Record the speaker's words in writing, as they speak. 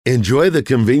Enjoy the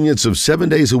convenience of 7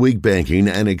 days a week banking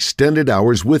and extended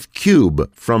hours with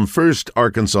Cube from First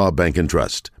Arkansas Bank and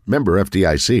Trust. Member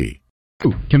FDIC.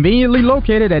 Conveniently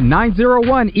located at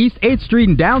 901 East 8th Street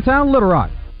in downtown Little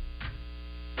Rock.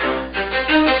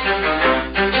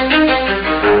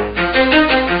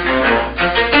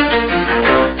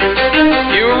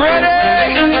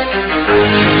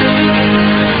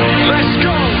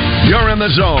 The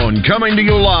Zone, coming to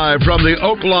you live from the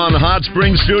Oaklawn Hot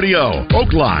Springs Studio.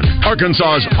 Oaklawn,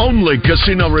 Arkansas's only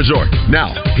casino resort.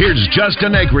 Now, here's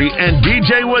Justin Acree and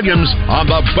DJ Williams on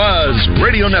the Buzz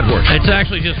Radio Network. It's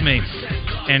actually just me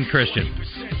and Christian.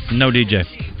 No DJ.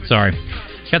 Sorry.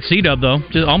 Got C-Dub, though.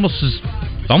 Just almost as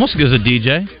good as a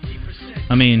DJ.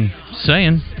 I mean,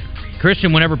 saying.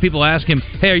 Christian, whenever people ask him,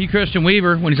 hey, are you Christian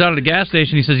Weaver? When he's out at a gas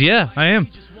station, he says, yeah, I am.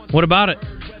 What about it?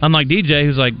 Unlike DJ,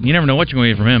 who's like, you never know what you're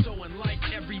going to get from him.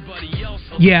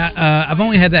 Yeah, I've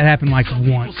only had that happen like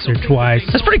once or twice.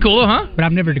 That's pretty cool, though, huh? But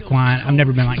I've never declined. I've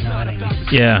never been like, no, that ain't me.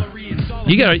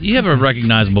 Yeah, you have a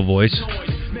recognizable voice,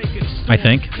 I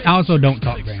think. I also don't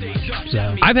talk very much.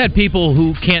 So I've had people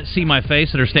who can't see my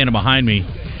face that are standing behind me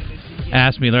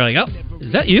ask me. They're like, "Oh,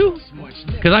 is that you?"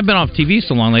 Because I've been off TV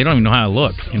so long, they don't even know how I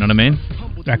look. You know what I mean?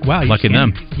 Like, wow, lucky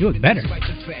them. You look better.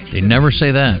 They never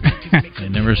say that. They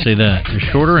never say that. You're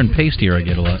shorter and pastier. I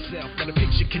get a lot.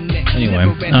 Anyway,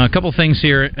 a couple things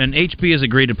here. And HB has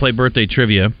agreed to play birthday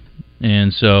trivia,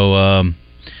 and so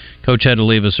Coach had to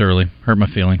leave us early. Hurt my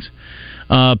feelings.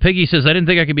 Piggy says, I didn't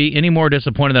think I could be any more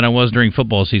disappointed than I was during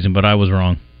football season, but I was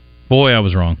wrong. Boy, I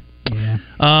was wrong.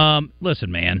 Yeah.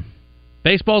 Listen, man.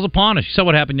 Baseball's upon us. You saw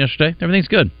what happened yesterday. Everything's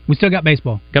good. We still got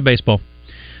baseball. Got baseball.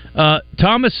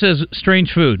 Thomas says,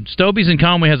 strange food. Stobies in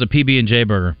Conway has a PB&J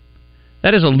burger.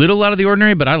 That is a little out of the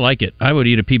ordinary, but I like it. I would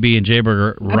eat a PB&J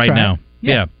burger right now.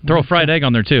 Yeah. Throw a fried egg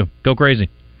on there, too. Go crazy.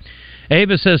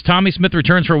 Ava says, Tommy Smith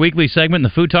returns for a weekly segment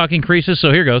and the food talk increases,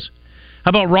 so here goes. How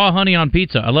about raw honey on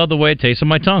pizza? I love the way it tastes on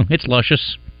my tongue. It's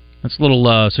luscious. That's a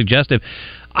little suggestive.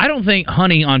 I don't think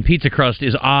honey on pizza crust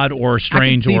is odd or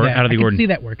strange or out of the ordinary. I can see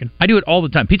that working. I do it all the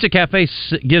time. Pizza Cafe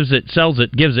gives it, sells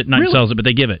it, not sells it, but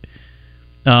they give it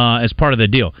as part of the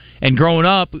deal. And growing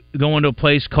up, going to a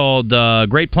place called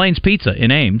Great Plains Pizza in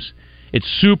Ames, it's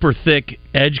super thick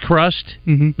edge crust.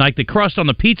 Mm-hmm. Like the crust on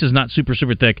the pizza is not super,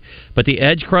 super thick, but the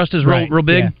edge crust is real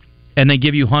big. Yeah. And they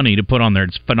give you honey to put on there.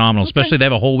 It's phenomenal. Okay. Especially if they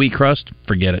have a whole wheat crust.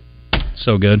 Forget it.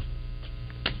 So good.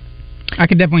 I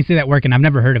could definitely see that working. I've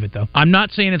never heard of it, though. I'm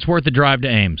not saying it's worth the drive to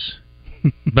Ames.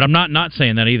 But I'm not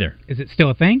saying that either. Is it still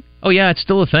a thing? Oh, yeah, it's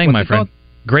still a thing, What's my it friend.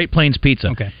 Called? Great Plains Pizza.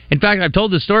 Okay. In fact, I've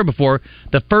told this story before.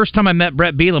 The first time I met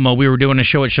Brett Bielema, we were doing a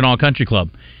show at Chenal Country Club.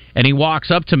 And he walks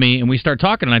up to me, and we start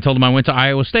talking, and I told him I went to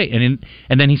Iowa State. And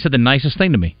then he said the nicest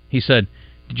thing to me. He said,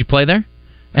 did you play there?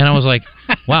 And I was like,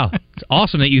 wow, it's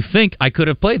awesome that you think I could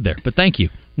have played there, but thank you.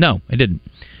 No, I didn't.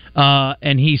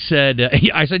 And he said,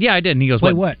 I said, yeah, I did. And he goes,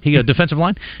 what? He goes, defensive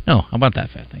line? No, I'm about that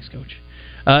fat. Thanks, Coach.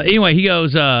 Anyway, he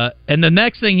goes, and the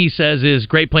next thing he says is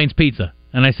Great Plains Pizza.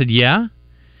 And I said, yeah?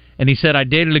 And he said, I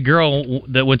dated a girl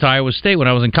that went to Iowa State when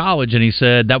I was in college, and he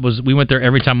said, we went there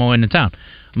every time I went into town.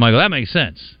 I'm like, well, that makes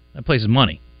sense. That place is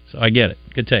money. So I get it.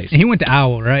 Good taste. And he went to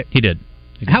Iowa, right? He did.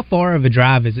 How far of a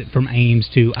drive is it from Ames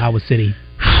to Iowa City?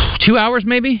 2 hours,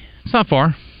 maybe? It's not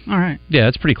far. All right. Yeah,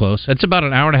 it's pretty close. It's about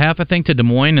an hour and a half, I think, to Des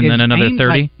Moines, and then another Ames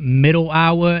 30. Like middle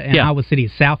Iowa, and Iowa City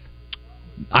is south?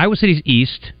 Iowa City's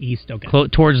east. East, okay.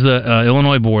 Towards the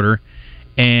Illinois border.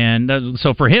 And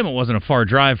so for him, it wasn't a far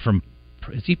drive from,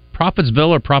 is he Prophettsville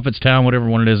or Prophetstown, whatever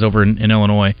one it is over in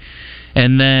Illinois.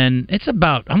 And then it's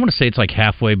about, I want to say it's like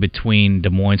halfway between Des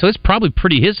Moines. So it's probably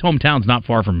his hometown's not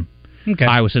far from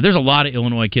Iowa City. There's a lot of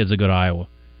Illinois kids that go to Iowa.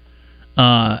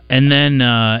 And then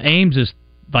Ames is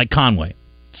like Conway,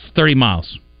 30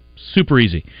 miles. Super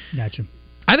easy. Gotcha.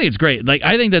 I think it's great. Like,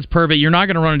 I think that's perfect. You're not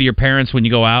going to run into your parents when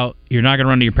you go out. You're not going to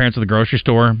run into your parents at the grocery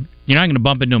store. You're not going to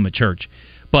bump into them at church.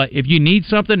 But if you need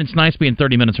something, it's nice being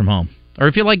 30 minutes from home. Or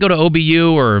if you go to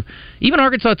OBU or even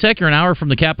Arkansas Tech, you're an hour from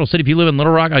the capital city. If you live in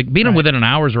Little Rock, being within an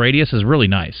hour's radius is really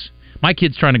nice. My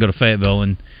kid's trying to go to Fayetteville,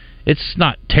 and it's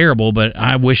not terrible, but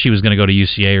I wish he was going to go to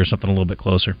UCA or something a little bit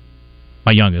closer.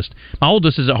 My youngest. My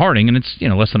oldest is at Harding, and it's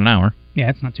less than an hour. Yeah,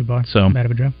 it's not too bad. So bad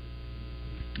of a drive.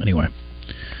 Anyway.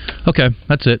 Okay,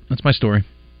 that's it. That's my story.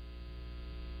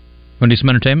 Want to do some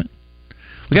entertainment?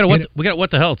 We got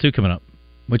What the Hell, too, coming up,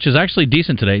 which is actually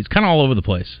decent today. It's kind of all over the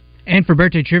place. And for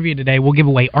birthday trivia today, we'll give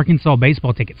away Arkansas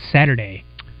baseball tickets Saturday.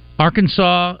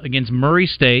 Arkansas against Murray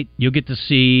State. You'll get to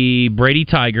see Brady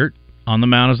Tigert on the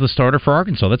mound as the starter for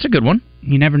Arkansas. That's a good one.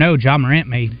 You never know. John Morant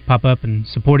may pop up and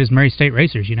support his Murray State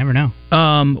Racers. You never know.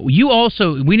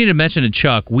 We need to mention to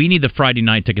Chuck, we need the Friday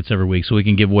night tickets every week so we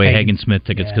can give away Hagen Smith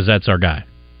tickets because that's our guy.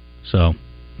 So,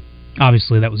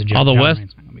 obviously, that was a joke. although John West,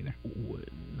 Morant's not gonna be there.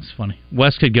 it's funny.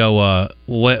 West could go.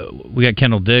 We got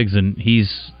Kendall Diggs, and he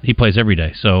plays every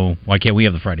day. So why can't we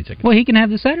have the Friday ticket? Well, he can have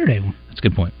the Saturday one. That's a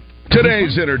good point.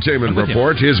 Today's Entertainment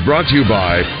Report is brought to you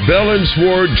by Bell &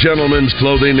 Sword Gentlemen's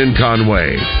Clothing in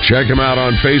Conway. Check them out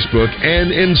on Facebook and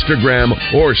Instagram,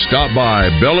 or stop by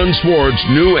Bell & Sword's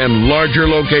new and larger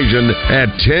location at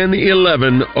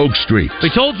 1011 Oak Street.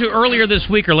 We told you earlier this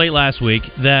week or late last week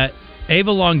that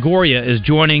Ava Longoria is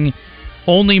joining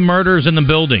Only Murders in the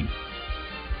Building.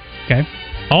 Okay.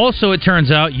 Also, it turns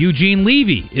out Eugene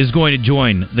Levy is going to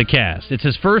join the cast. It's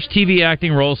his first TV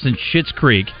acting role since Schitt's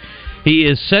Creek. He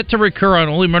is set to recur on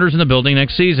Only Murders in the Building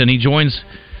next season. He joins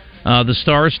the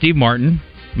stars Steve Martin,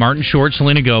 Martin Short,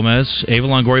 Selena Gomez, Ava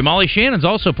Longoria. Molly Shannon's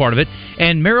also part of it.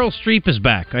 And Meryl Streep is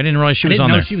back. I didn't realize she was on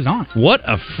there. I didn't know she was on it. What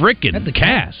a freaking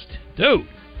cast. Dude.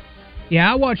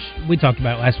 Yeah, we talked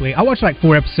about it last week. I watched like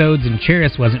 4 episodes, and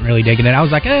Cheris wasn't really digging it. I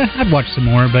was like, I'd watch some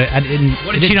more, but I didn't.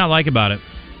 What did she not like about it?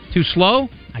 Too slow?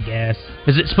 I guess.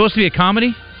 Is it supposed to be a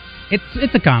comedy?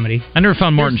 It's a comedy. I never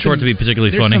found Martin Short to be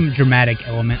particularly funny. There's some dramatic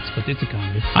elements, but it's a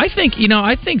comedy. I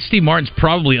think Steve Martin's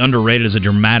probably underrated as a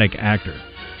dramatic actor.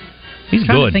 He's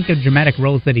trying good. to think of dramatic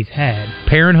roles that he's had.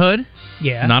 Parenthood?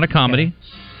 Yeah. Not a comedy. Okay.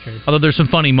 Sure. Although there's some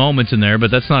funny moments in there, but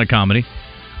that's not a comedy.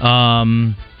 I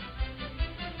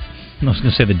was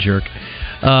going to say The Jerk.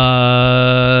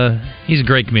 He's a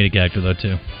great comedic actor, though,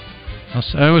 too.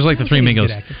 I always like the Three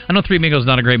Amigos. I know Three Amigos is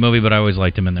not a great movie, but I always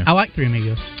liked him in there. I like Three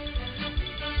Amigos.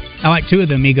 I like 2 of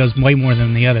the Amigos way more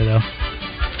than the other, though.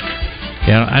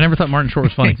 Yeah, I never thought Martin Short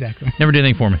was funny. Exactly. Never did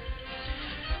anything for me.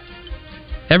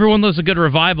 Everyone loves a good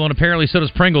revival, and apparently so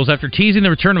does Pringles. After teasing the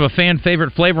return of a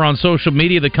fan-favorite flavor on social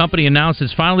media, the company announced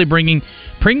it's finally bringing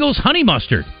Pringles Honey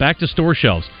Mustard back to store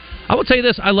shelves. I will tell you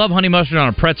this, I love honey mustard on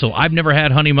a pretzel. I've never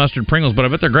had honey mustard Pringles, but I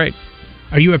bet they're great.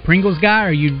 Are you a Pringles guy,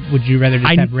 or would you rather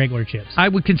just have regular chips? I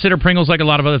would consider Pringles like a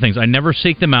lot of other things. I never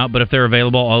seek them out, but if they're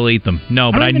available, I'll eat them.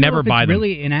 No, but I never buy them. It's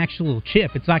really an actual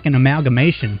chip. It's like an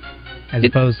amalgamation, as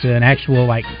opposed to an actual,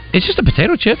 like... It's just a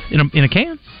potato chip in a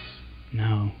can.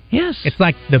 No. Yes. It's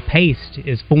like the paste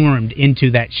is formed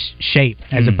into that shape,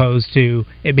 as opposed to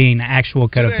it being an actual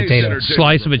cut of potato.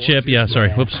 Slice of a chip, yeah,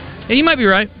 sorry. Whoops. Yeah, you might be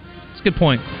right. It's a good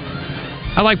point.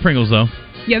 I like Pringles, though.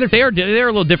 Yeah, they're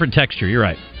a little different texture, you're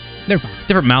right. They're fine.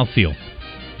 Different mouthfeel,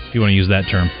 if you want to use that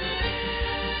term.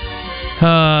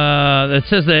 It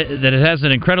says that it has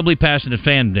an incredibly passionate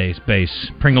fan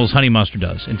base. Pringles Honey Mustard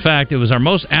does. In fact, it was our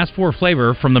most asked for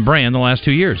flavor from the brand the last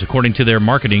 2 years, according to their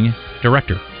marketing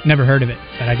director. Never heard of it,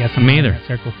 but I guess I'm Me either. in that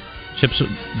circle. Chips,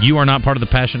 you are not part of the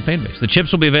passionate fan base. The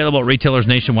chips will be available at retailers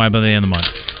nationwide by the end of the month.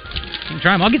 You can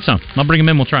try them. I'll get some. I'll bring them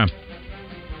in. We'll try them.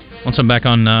 Once I'm back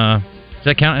on... does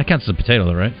that count? That counts as a potato,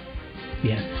 though, right?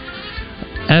 Yeah.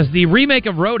 As the remake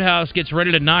of Roadhouse gets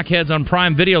ready to knock heads on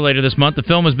Prime Video later this month, the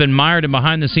film has been mired in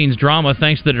behind-the-scenes drama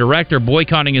thanks to the director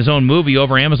boycotting his own movie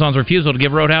over Amazon's refusal to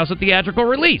give Roadhouse a theatrical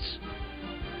release.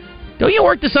 Don't you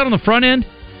work this out on the front end?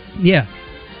 Yeah.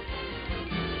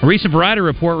 A recent Variety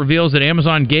report reveals that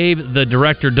Amazon gave the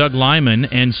director Doug Liman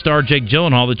and star Jake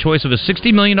Gyllenhaal the choice of a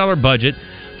 $60 million budget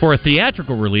for a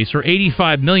theatrical release or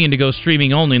 $85 million to go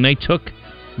streaming only, and they took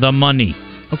the money.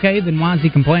 Okay, then why is he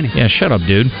complaining? Yeah, shut up,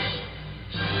 dude.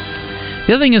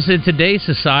 The other thing is, in today's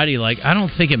society, I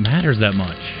don't think it matters that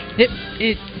much.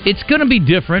 It's going to be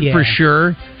different for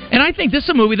sure, and I think this is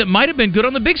a movie that might have been good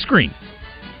on the big screen.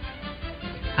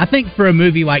 I think for a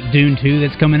movie like Dune 2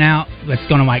 that's coming out, that's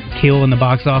going to kill in the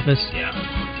box office,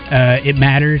 it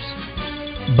matters.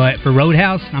 But for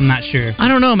Roadhouse, I'm not sure. I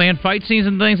don't know, man. Fight scenes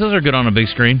and things, those are good on a big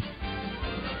screen.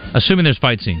 Assuming there's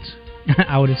fight scenes.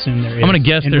 I would assume there is. I'm going to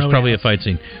guess there's probably a fight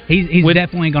scene. He's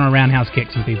definitely going to roundhouse kick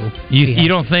some people. You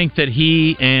don't think that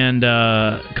he and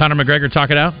Conor McGregor talk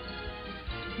it out?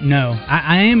 No.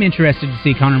 I am interested to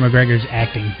see Conor McGregor's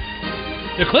acting.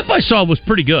 The clip I saw was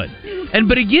pretty good.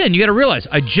 But again, you got to realize,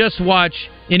 I just watched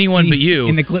Anyone But You.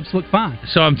 And the clips look fine.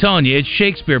 So I'm telling you, it's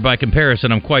Shakespeare by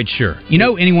comparison, I'm quite sure.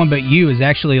 Anyone But You is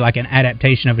actually like an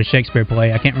adaptation of a Shakespeare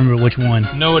play. I can't remember which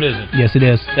one. No, it isn't. Yes, it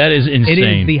is. That is insane.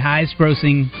 It is the highest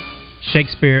grossing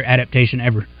Shakespeare adaptation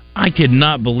ever. I could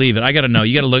not believe it. I got to know.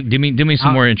 You got to look. Do me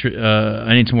some more. I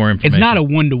need some more information. It's not a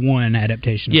 1-to-1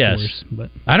 adaptation. Yes, of course,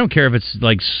 but I don't care if it's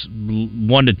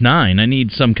 1 to 9. I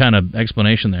need some kind of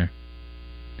explanation there.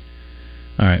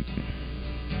 All right.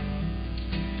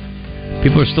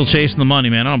 People are still chasing the money,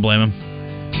 man. I don't blame them.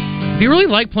 If you really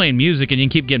like playing music and you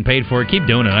can keep getting paid for it, keep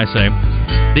doing it, I say.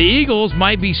 The Eagles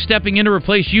might be stepping in to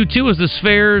replace U2 as the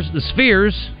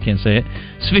Spheres, can't say it,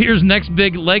 Spheres' next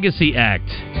big legacy act.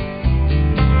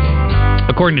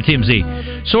 According to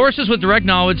TMZ, Sources with direct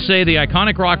knowledge say the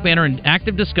iconic rock band are in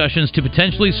active discussions to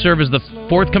potentially serve as the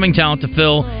forthcoming talent to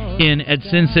fill in at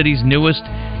Sin City's newest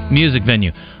music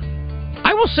venue.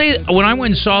 I will say, when I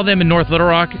went and saw them in North Little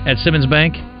Rock at Simmons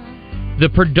Bank, the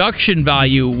production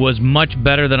value was much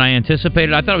better than I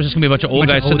anticipated. I thought it was just going to be a bunch of old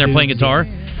guys sitting there playing guitar.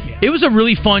 Yeah. It was a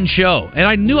really fun show, and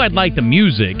I knew I'd like the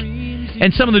music.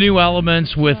 And some of the new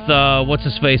elements with,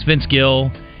 what's-his-face, Vince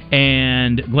Gill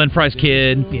and Glenn Frey's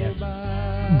kid. Yeah.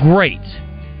 Great.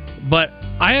 But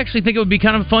I actually think it would be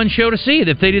kind of a fun show to see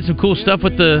if they did some cool stuff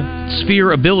with the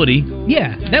Sphere ability.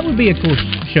 Yeah, that would be a cool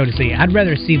show to see. I'd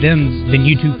rather see them than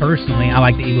U2 personally. I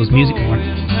like the Eagles' music more.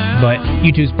 But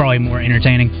U2's probably more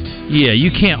entertaining. Yeah,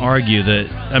 you can't argue that.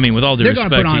 I mean, with all due respect... They're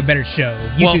going to put on a better show.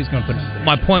 U2's going to put on a better show.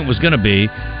 My point was going to be,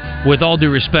 with all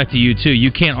due respect to U2,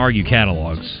 you can't argue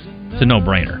catalogs. It's a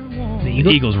no-brainer. The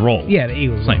Eagles roll. Yeah, the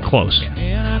Eagles. It's like close.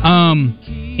 Yeah.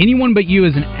 Anyone But You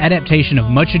is an adaptation of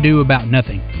Much Ado About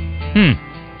Nothing.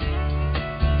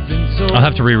 I'll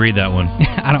have to reread that one.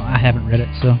 I haven't read it,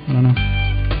 so I don't know.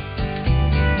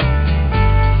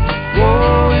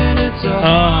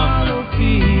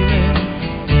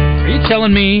 Are you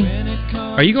telling me?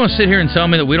 Are you going to sit here and tell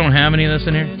me that we don't have any of this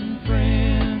in here?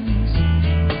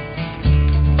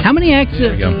 How many acts?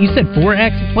 You said 4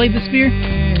 acts have played the Sphere?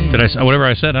 Did I? Whatever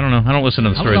I said, I don't know. I don't listen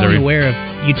to the stories. I was only aware of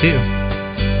U2.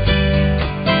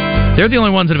 They're the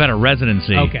only ones that have had a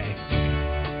residency. Okay.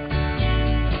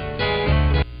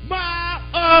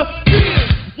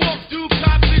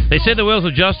 They say the wheels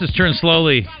of justice turn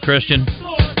slowly, Christian.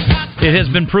 It has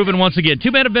been proven once again.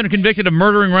 2 men have been convicted of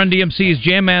murdering Run DMC's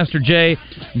Jam Master Jay,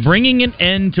 bringing an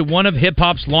end to one of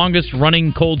hip-hop's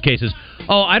longest-running cold cases.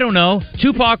 Oh, I don't know.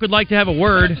 Tupac would like to have a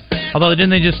word. Although, didn't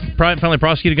they just finally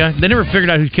prosecute a guy? They never figured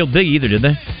out who killed Biggie either, did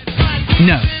they?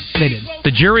 No, they didn't.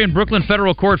 The jury in Brooklyn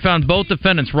federal court found both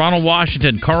defendants, Ronald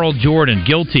Washington and Carl Jordan,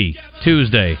 guilty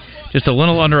Tuesday, just a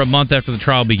little under a month after the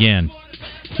trial began.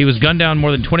 He was gunned down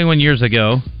more than 21 years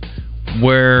ago,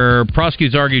 where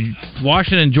prosecutors argued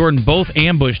Washington and Jordan both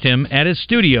ambushed him at his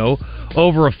studio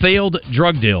over a failed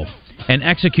drug deal and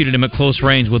executed him at close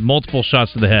range with multiple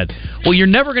shots to the head. Well, you're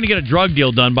never going to get a drug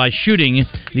deal done by shooting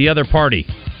the other party.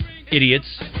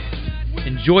 Idiots.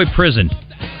 Enjoy prison,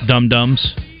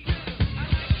 dum-dums.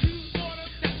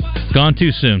 Gone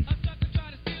too soon.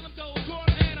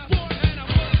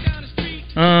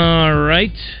 All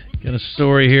right. Got a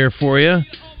story here for you.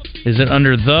 Is it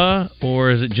under the,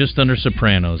 or is it just under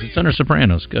Sopranos? It's under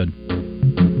Sopranos. Good.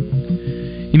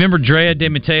 You remember Drea De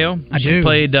Matteo? I do.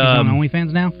 Played, she's on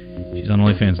OnlyFans now? She's on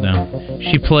OnlyFans now.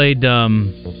 She played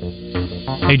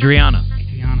Adriana.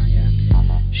 Adriana,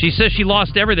 yeah. She says she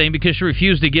lost everything because she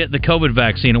refused to get the COVID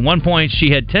vaccine. At one point, she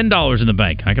had $10 in the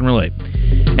bank. I can relate.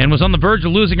 And was on the verge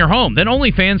of losing her home. Then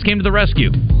OnlyFans came to the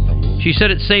rescue. She said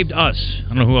it saved us. I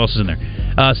don't know who else is in there.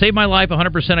 Saved my life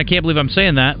 100%. I can't believe I'm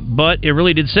saying that, but it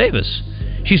really did save us.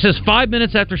 She says 5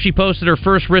 minutes after she posted her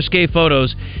first risque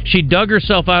photos, she dug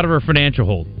herself out of her financial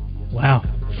hole. Wow.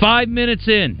 5 minutes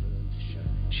in.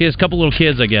 She has a couple little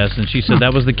kids, I guess, and she said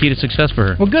that was the key to success for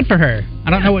her. Well, good for her.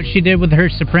 I don't know what she did with her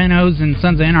Sopranos and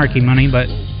Sons of Anarchy money, but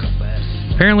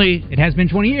apparently it has been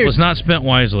 20 years. Was not spent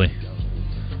wisely.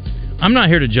 I'm not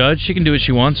here to judge. She can do what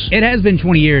she wants. It has been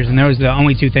 20 years, and those are the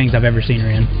only 2 things I've ever seen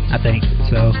her in, I think.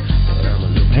 So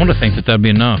I want to think that that'd be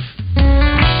enough.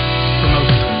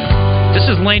 This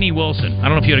is Lainey Wilson. I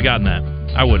don't know if you would have gotten that.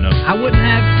 I wouldn't have. I wouldn't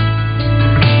have.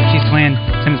 She's playing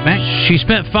Simmons Bank. She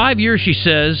spent 5 years, she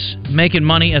says, making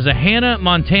money as a Hannah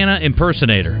Montana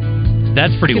impersonator.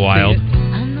 That's pretty wild.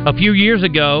 A few years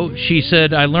ago, she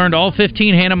said, I learned all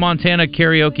 15 Hannah Montana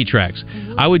karaoke tracks.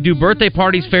 I would do birthday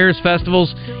parties, fairs,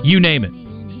 festivals, you name it.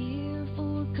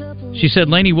 She said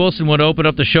Lainey Wilson would open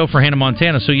up the show for Hannah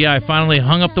Montana, so yeah, I finally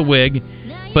hung up the wig,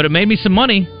 but it made me some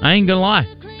money. I ain't gonna lie.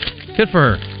 Good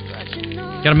for her.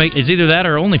 Gotta make, it's either that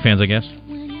or OnlyFans, I guess.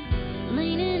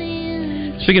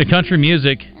 Speaking of country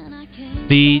music,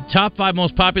 the top 5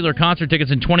 most popular concert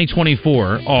tickets in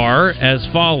 2024 are as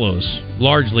follows,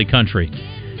 largely country.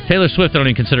 Taylor Swift, I don't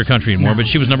even consider country anymore, but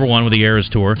she was number 1 with the Eras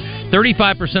Tour.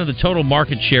 35% of the total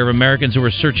market share of Americans who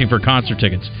are searching for concert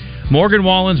tickets. Morgan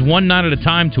Wallen's One Night at a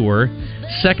Time tour,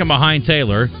 second behind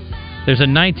Taylor. There's a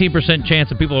 19% chance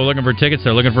that people are looking for tickets.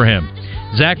 They're looking for him.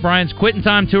 Zach Bryan's Quittin'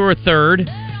 Time tour, third.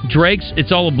 Drake's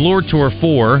It's All a Blur tour,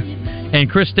 4. And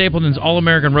Chris Stapleton's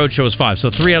All-American Roadshow is 5. So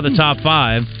 3 out of the top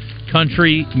 5,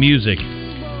 country music.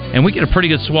 And we get a pretty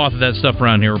good swath of that stuff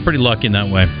around here. We're pretty lucky in that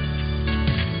way.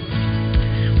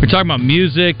 We're talking about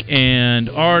music and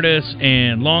artists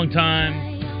and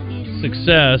long-time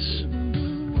success.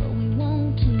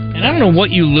 And I don't know what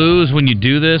you lose when you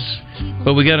do this,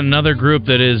 but we got another group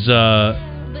that is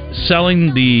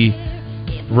selling the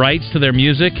rights to their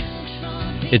music,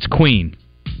 it's Queen.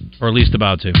 Or at least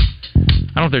about to. I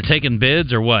don't know if they're taking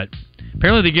bids or what.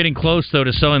 Apparently they're getting close, though,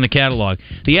 to selling the catalog.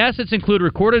 The assets include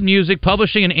recorded music,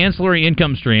 publishing, and ancillary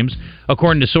income streams,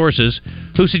 according to sources,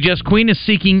 who suggest Queen is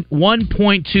seeking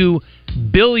 $1.2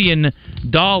 billion,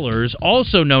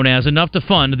 also known as enough to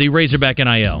fund the Razorback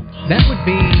NIL. That would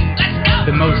be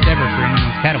the most ever for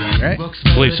anyone's catalog, right?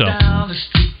 I believe so.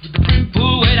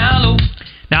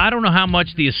 Now, I don't know how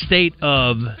much the estate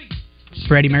of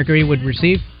Freddie Mercury would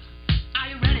receive.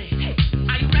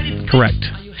 Correct.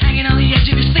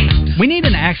 We need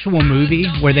an actual movie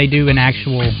where they do an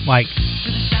actual, like,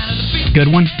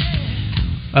 good one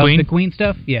of Queen? the Queen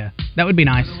stuff. Yeah, that would be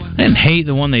nice. I didn't hate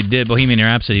the one they did, Bohemian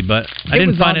Rhapsody, but I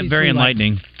didn't find it very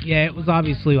enlightening. Like, yeah, it was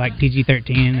obviously like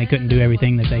PG-13, and they couldn't do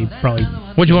everything that they probably...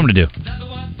 What'd you want me to do?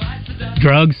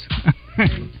 Drugs.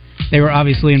 They were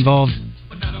obviously involved.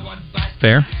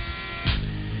 Fair.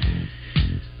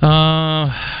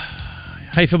 How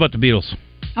you feel about the Beatles?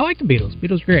 I like the Beatles.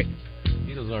 Beatles are great.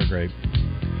 Beatles are great.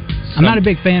 I'm not a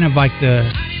big fan of, like,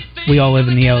 the We All Live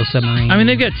in the Yellow Submarine. I mean,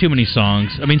 they've got too many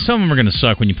songs. I mean, some of them are going to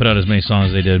suck when you put out as many songs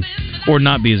as they did, or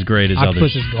not be as great as others.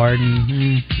 Octopus's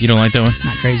Garden. You don't like that one?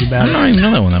 Not crazy about it. I don't even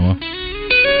know that one that well.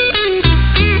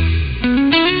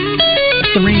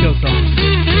 That's the Ringo song.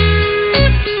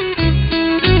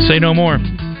 Say no more.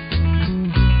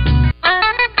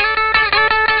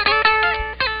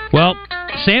 Well,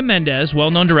 Sam Mendes,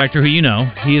 well-known director who you know,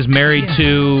 he is married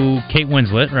to Kate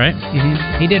Winslet, right?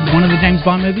 Mm-hmm. He did one of the James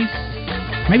Bond movies.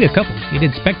 Maybe a couple. He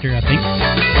did Spectre, I think.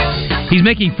 He's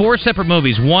making 4 separate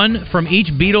movies, one from each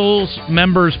Beatles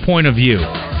member's point of view.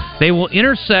 They will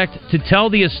intersect to tell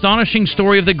the astonishing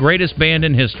story of the greatest band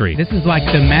in history. This is like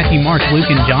the Matthew, Mark, Luke,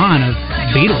 and John of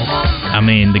Beatles. I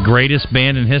mean, the greatest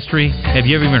band in history? Have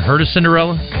you ever even heard of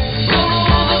Cinderella?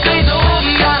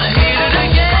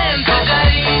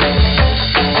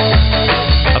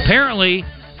 Apparently,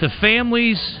 the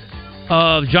families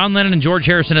of John Lennon and George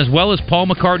Harrison, as well as Paul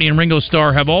McCartney and Ringo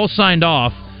Starr, have all signed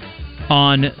off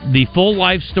on the full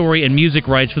life story and music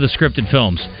rights for the scripted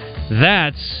films.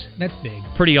 That's big.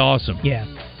 Pretty awesome. Yeah.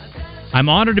 I'm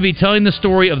honored to be telling the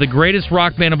story of the greatest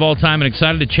rock band of all time and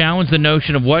excited to challenge the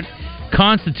notion of what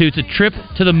constitutes a trip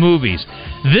to the movies.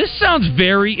 This sounds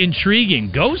very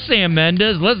intriguing. Go, Sam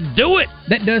Mendes. Let's do it.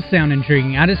 That does sound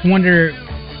intriguing. I just wonder,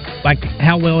 like,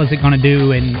 how well is it going to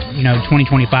do in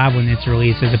 2025 when it's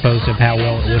released, as opposed to how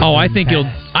well it would. I think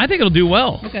it'll do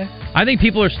well. Okay. I think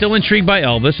people are still intrigued by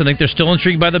Elvis. I think they're still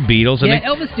intrigued by the Beatles. Yeah,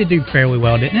 Elvis did do fairly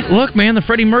well, didn't it? Look, man, the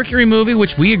Freddie Mercury movie,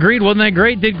 which we agreed wasn't that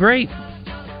great, did great. Sure.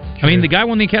 I mean, the guy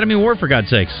won the Academy Award, for God's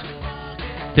sakes.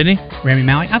 Didn't he? Rami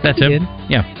Malek? I think That's he him. did.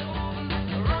 Yeah.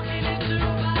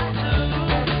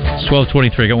 It's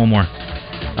 12:23. I got one more.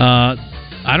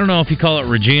 I don't know if you call it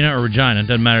Regina or Regina. It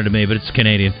doesn't matter to me, but it's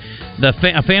Canadian.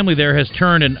 A family there has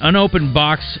turned an unopened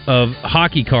box of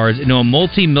hockey cards into a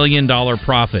multi-million-dollar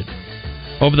profit.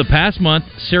 Over the past month,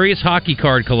 serious hockey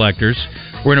card collectors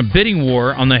were in a bidding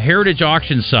war on the Heritage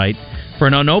auction site for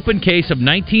an unopened case of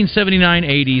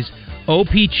 1979-80s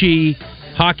OPC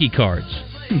hockey cards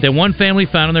that one family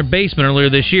found in their basement earlier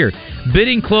this year.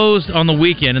 Bidding closed on the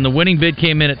weekend, and the winning bid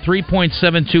came in at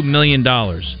 $3.72 million.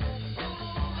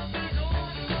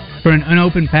 For an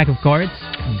unopened pack of cards?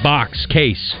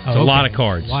 Case. It's a lot of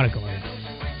cards. A lot of cards.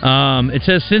 It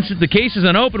says, since the case is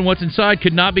unopened, what's inside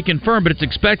could not be confirmed, but it's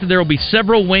expected there will be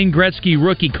several Wayne Gretzky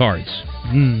rookie cards.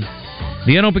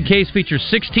 The unopened case features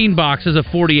 16 boxes of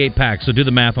 48 packs, so do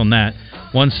the math on that.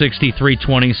 160,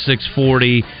 320,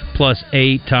 640, plus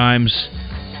 8 times.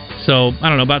 So, I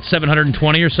don't know, about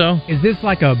 720 or so? Is this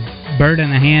like a bird in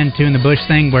the hand, two in the bush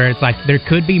thing, where it's like there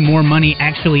could be more money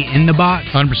actually in the box?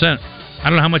 100%. I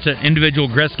don't know how much an individual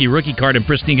Gretzky rookie card in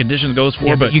pristine condition goes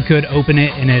for, but you could open it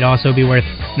and it also be worth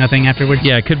nothing afterwards.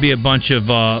 Yeah, it could be a bunch of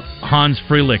Hans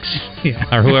Frelichs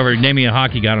or whoever. Name me a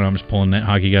hockey guy. I don't know. I'm just pulling that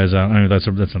hockey guys out. I mean, that's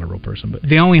not a real person. But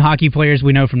the only hockey players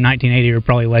we know from 1980 are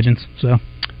probably legends. So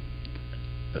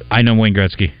I know Wayne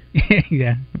Gretzky.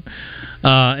 Yeah.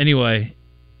 Anyway,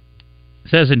 it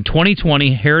says in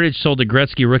 2020, Heritage sold a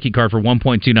Gretzky rookie card for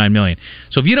 $1.29 million.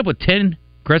 So if you end up with 10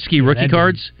 Gretzky rookie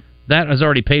cards. That has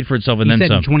already paid for itself and then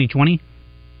some. In 2020?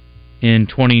 In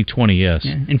 2020, yes.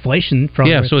 Yeah. Inflation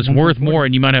probably. Yeah, so it's worth more,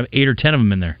 and you might have 8 or 10 of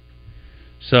them in there.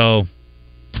 So,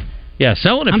 yeah,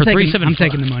 selling it for $375. I'm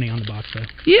taking the money on the box, though.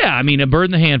 Yeah, I mean, a bird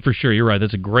in the hand for sure. You're right.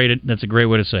 That's a great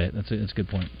way to say it. That's a good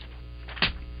point.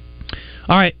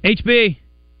 All right, HB,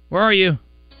 where are you?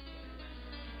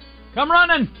 Come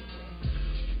running.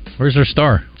 Where's our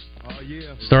star?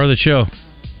 Star of the show.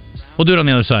 We'll do it on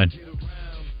the other side.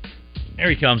 Here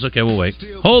he comes. Okay, we'll wait.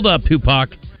 Hold up,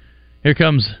 Tupac. Here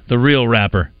comes the real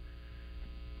rapper.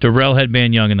 Darrell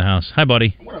Headband Young in the house. Hi,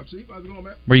 buddy. What up, Chief? How's it going,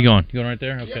 man? Where you going? You going right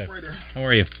there? Okay. Yeah, right there. How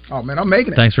are you? Oh, man, I'm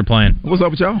making it. Thanks for playing. What's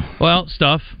up with y'all? Well,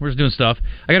 stuff. We're just doing stuff.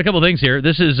 I got a couple of things here.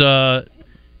 This is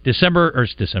February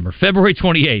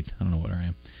 28th. I don't know what I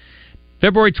am.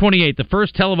 February 28th, the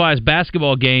first televised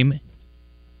basketball game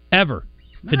ever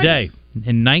today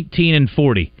in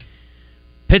 1940.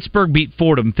 Pittsburgh beat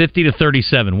Fordham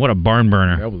 50-37. What a barn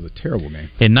burner. That was a terrible game.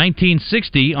 In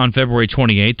 1960, on February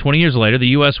 28th, 20 years later, the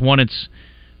U.S. won its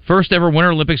first ever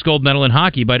Winter Olympics gold medal in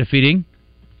hockey by defeating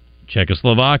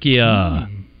Czechoslovakia.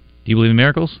 Do you believe in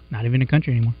miracles? Not even a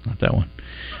country anymore. Not that one.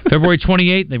 February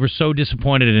 28th, they were so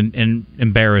disappointed and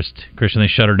embarrassed, Christian, they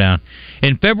shut her down.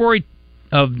 In February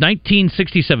of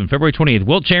 1967, February 28th,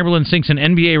 Wilt Chamberlain sinks an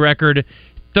NBA record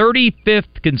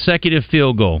 35th consecutive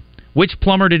field goal. Which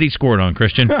plumber did he score it on,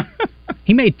 Christian?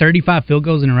 He made 35 field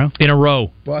goals in a row. In a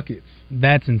row. Buckets.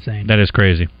 That's insane. That is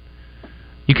crazy.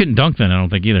 You couldn't dunk then, I don't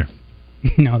think, either.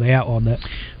 No, they outlawed that.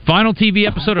 Final TV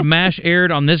episode of MASH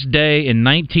aired on this day in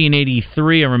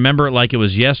 1983. I remember it like it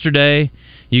was yesterday.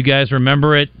 You guys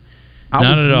remember it?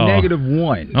 Not at all.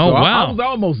 -1. Oh, so wow. I was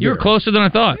almost there. You were closer than I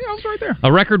thought. Yeah, I was right there.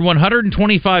 A record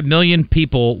 125 million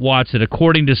people watched it,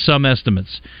 according to some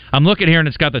estimates. I'm looking here, and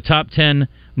it's got the top 10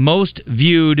 most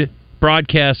viewed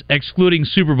broadcasts, excluding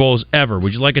Super Bowls, ever.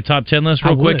 Would you like a top 10 list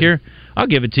real quick here? I'll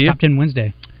give it to you. Top 10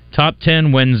 Wednesday. Top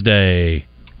 10 Wednesday.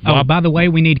 Oh, by the way,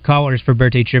 we need callers for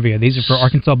birthday trivia. These are for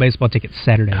Arkansas baseball tickets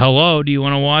Saturday. Hello, do you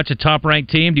want to watch a top-ranked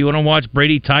team? Do you want to watch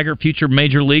Brady Tiger, future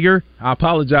major leaguer? I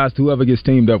apologize to whoever gets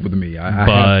teamed up with me. Buddy.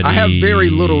 I have very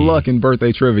little luck in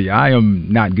birthday trivia. I am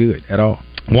not good at all.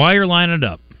 While you're lining it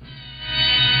up,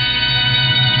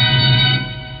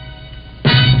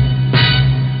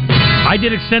 I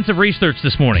did extensive research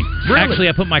this morning. Really? Actually,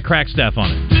 I put my crack staff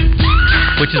on it,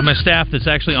 which is my staff that's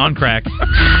actually on crack,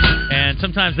 and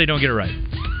sometimes they don't get it right.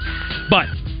 But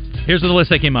here's the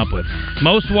list I came up with.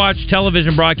 Most watched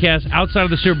television broadcasts outside of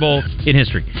the Super Bowl in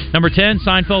history. Number 10,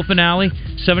 Seinfeld finale,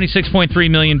 76.3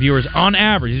 million viewers on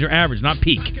average. These are average, not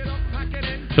peak.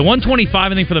 The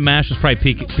 125, I think, for the MASH was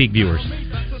probably peak viewers.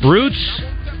 Roots,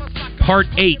 Part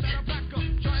 8.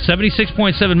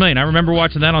 76.7 million. I remember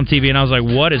watching that on TV, and I was like,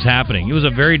 what is happening? It was a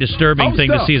very disturbing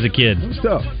thing to see as a kid. It was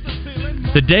tough.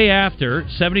 The day after,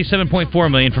 77.4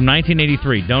 million from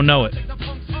 1983. Don't know it.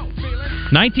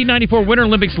 1994 Winter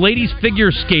Olympics ladies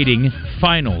figure skating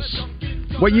finals.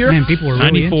 What year? Man, people were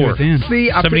really 94. into it then.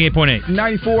 See, 78.8.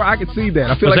 94, I could see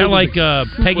that. I feel Was like that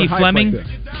like Peggy Fleming?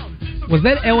 Was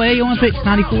that L.A. Olympics,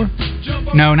 94?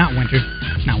 No, not winter.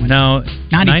 Not winter. No,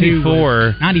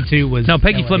 94. 94. 92 was... No,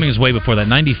 Peggy LA. Fleming was way before that.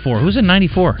 94. Who's in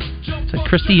 94? Is that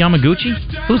Christy Yamaguchi?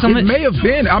 Who's on It that? may have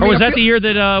been. Or was that the year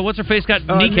that, what's-her-face got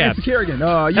kneecapped? Nancy Kerrigan.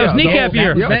 Yeah, That was kneecap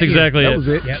year. that was That's that exactly That it. was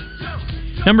it. Yep.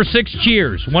 Number 6,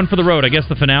 Cheers. One for the road. I guess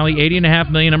the finale, 80.5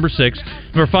 million, number 6.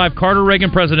 Number 5, Carter-Reagan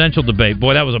presidential debate.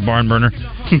 Boy, that was a barn burner.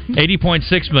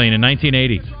 80.6 million in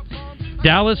 1980.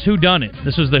 Dallas Whodunit.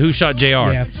 This was the Who Shot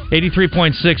JR. Yeah.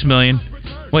 83.6 million.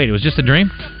 Wait, it was just a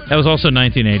dream? That was also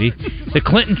 1980. The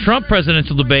Clinton-Trump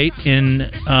presidential debate in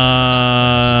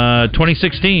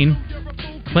 2016.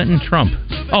 Clinton-Trump.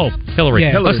 Oh, Hillary.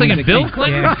 Yeah, I was thinking Bill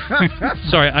Clinton? Yeah.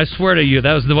 Sorry, I swear to you,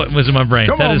 that was what was in my brain.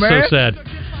 Come That on, is man. so sad.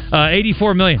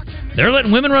 84 million. They're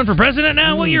letting women run for president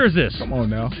now? What year is this? Come on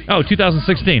now. Oh,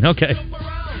 2016. Okay.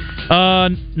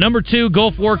 Number 2,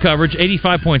 Gulf War coverage,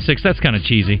 85.6. That's kind of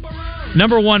cheesy.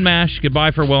 Number 1, MASH,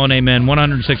 Goodbye Farewell and Amen,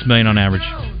 106 million on average.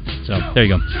 So, there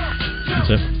you go. That's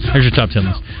it. There's your top 10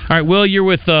 list. All right, Will, you're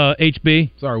with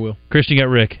HB. Sorry, Will. Christian, you got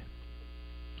Rick.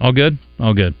 All good?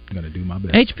 All good. I'm going to do my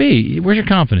best. HB, where's your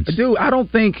confidence? Dude, I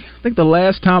think the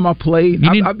last time I played,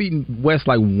 I've beaten West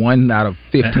like 1 out of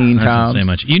 15 That doesn't times. say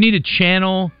much. You need to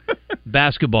channel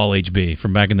basketball HB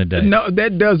from back in the day. No,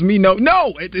 that does me no.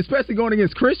 No, especially going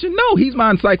against Christian. No, he's my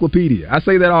encyclopedia. I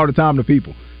say that all the time to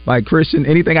people. Like, Christian,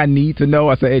 anything I need to know,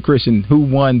 I say, hey, Christian, who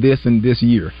won this and this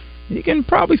year? He can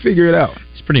probably figure it out.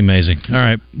 It's pretty amazing. All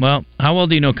right. Well, how well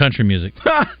do you know country music?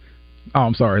 Oh,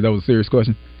 I'm sorry. That was a serious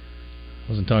question. I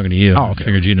wasn't talking to you. Oh, okay. I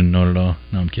figured you didn't know it at all.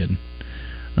 No, I'm kidding.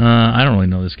 I don't really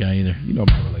know this guy either. You know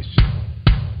my relationship.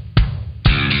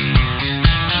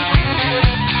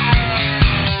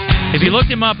 If you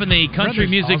looked him up in the country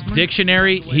music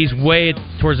dictionary, he's way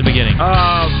towards the beginning.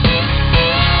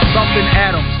 Something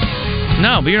Adams.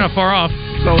 No, but you're not far off.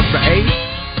 So it's the A.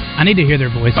 I need to hear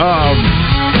their voice. Little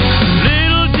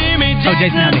Jimmy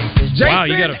Jason Aldean. Wow,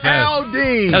 you got it fast.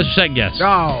 Aldean. That was your second guess. Oh,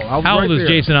 I was How right old is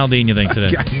there. Jason Aldean, you think,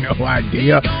 today? I got no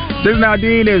idea. Jason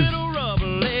Aldean is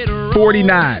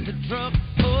 49.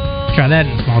 Try that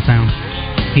in a small town.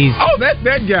 He's... Oh, that's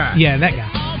that guy. Yeah, that guy.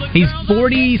 He's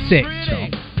 46.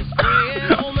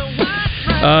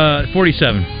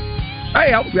 47.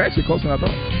 Hey, I was actually closer than I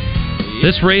thought.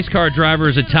 This race car driver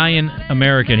is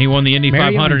Italian-American. He won the Indy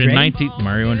 500 in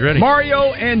Mario Andretti.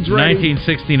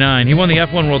 1969. He won the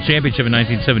F1 World Championship in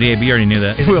 1978, but you already knew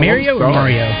that. Is it Mario or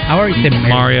Mario? I already said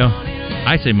Mario.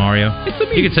 I say Mario.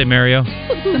 You could say Mario.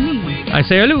 I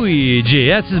say Luigi.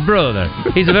 That's his brother.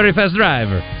 He's a very fast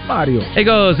driver. Mario. He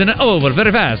goes in over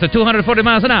very fast at 240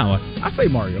 miles an hour. I say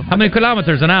Mario. How many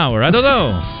kilometers an hour? I don't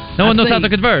know. No one knows how to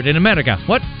convert in America.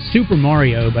 What? Super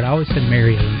Mario, but I always said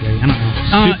Mario Andretti. I don't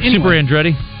know. Super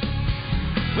Andretti.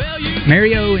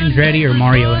 Mario Andretti or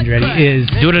Mario Andretti is...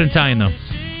 Do it in Italian, though.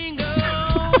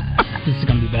 This is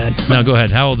going to be bad. No, go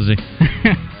ahead. How old is he?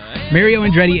 Mario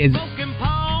Andretti is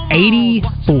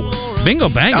 84. Bingo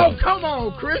bango. Oh, come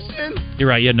on, Christian. You're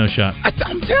right. You had no shot.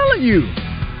 I'm telling you.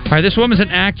 All right, this woman's an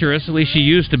actress. At least she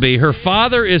used to be. Her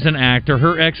father is an actor.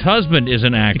 Her ex-husband is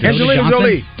an actor. Angelina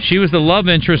Jolie. She was the love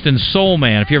interest in Soul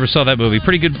Man, if you ever saw that movie.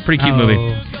 Pretty good, pretty cute movie.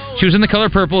 She was in The Color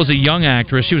Purple as a young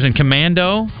actress. She was in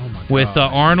Commando with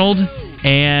Arnold,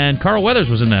 and Carl Weathers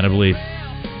was in that, I believe.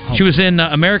 She was in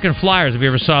American Flyers, if you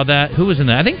ever saw that. Who was in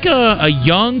that? I think a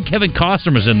young Kevin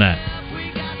Costner was in that.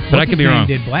 But I could be wrong.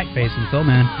 He did blackface in Soul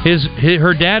Man.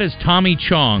 Her dad is Tommy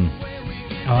Chong.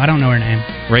 Oh, I don't know her name.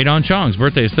 Radon Chong's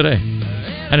birthday is today.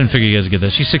 I didn't figure you guys would get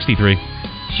that. She's 63.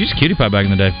 She was a cutie pie back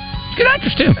in the day. Good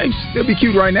actress, too. Hey, she'll still be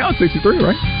cute right now at 63,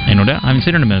 right? Ain't no doubt. I haven't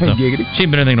seen her in a minute, though. Giggity. She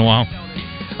ain't been anything in a while.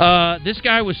 This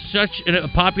guy was such a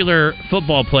popular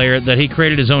football player that he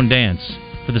created his own dance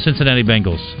for the Cincinnati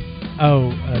Bengals.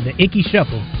 Oh, the Icky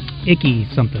Shuffle. Icky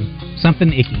something.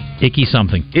 Something Icky. Icky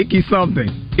something. Icky something.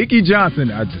 Icky Johnson.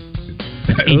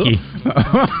 Icky.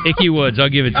 Icky Woods. I'll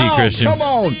give it to you, Christian. Come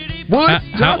on. Woods?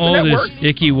 How old is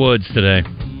Icky Woods today?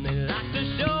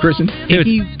 Christian?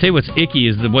 Tell you what's icky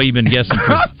is the way you've been guessing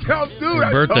for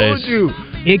Dude, birthdays. I told you.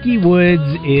 Icky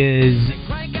Woods is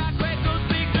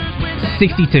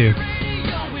 62.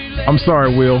 I'm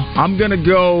sorry, Will. I'm going to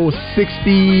go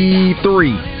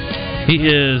 63. He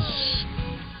is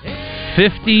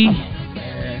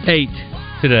 58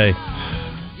 today.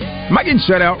 Am I getting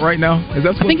shut out right now? Is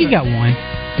that? I think he got one.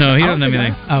 No, he doesn't have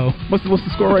anything. Oh. What's the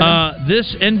score right now?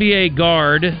 This NBA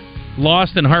guard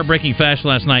lost in heartbreaking fashion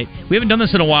last night. We haven't done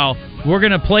this in a while. We're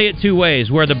going to play it two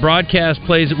ways, where the broadcast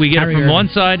plays it. We get it from one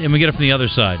side, and we get it from the other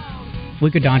side.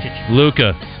 Luka Doncic.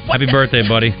 Luka. Happy birthday,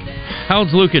 buddy. How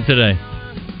old's Luka today?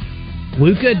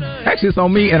 Luka? Actually, it's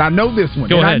on me, and I know this one.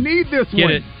 Go ahead. I need this Get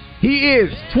one. It. He is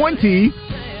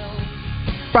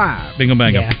 25. Bingo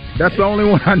bango. Yeah. That's the only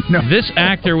one I know. This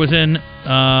actor was in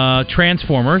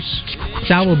Transformers.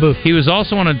 Shia LaBeouf. He was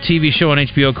also on a TV show on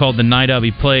HBO called The Night Of.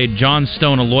 He played John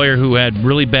Stone, a lawyer who had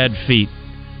really bad feet,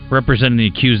 representing the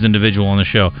accused individual on the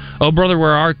show. Oh, Brother,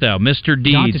 Where Art Thou? Mr.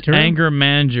 Deeds, Anger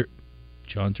Manager.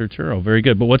 John Turturro. Very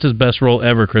good. But what's his best role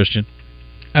ever, Christian?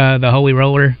 The Holy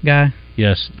Roller guy.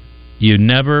 Yes. You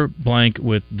never blank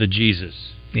with the Jesus.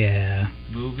 Yeah.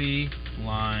 Movie,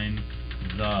 line,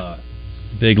 The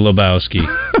Big Lebowski.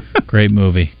 Great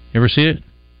movie. You ever see it?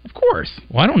 Of course.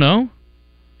 Well, I don't know.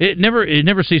 It never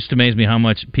ceases to amaze me how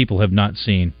much people have not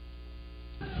seen.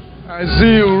 I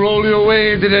see you roll your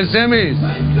way into the semis.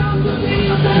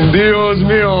 Dios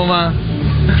mío, man.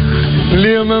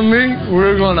 Liam and me,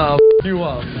 we're gonna you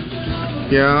up.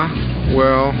 Yeah,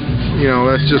 well,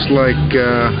 that's just like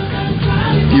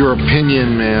your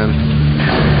opinion, man.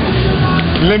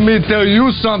 Let me tell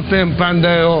you something,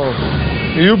 Pandeo.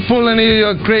 You pull any of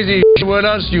your crazy with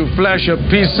us, you flash a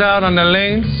piece out on the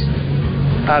lanes,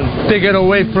 I'll take it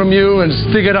away from you and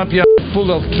stick it up your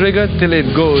pull of trigger till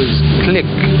it goes click.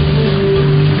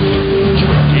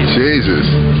 Jesus.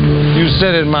 You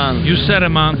said it, man. You said it,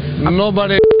 man.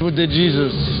 Nobody with the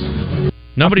Jesus.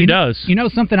 Nobody does. You know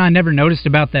something I never noticed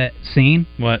about that scene?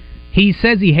 What? He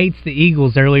says he hates the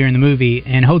Eagles earlier in the movie,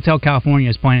 and Hotel California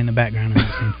is playing in the background of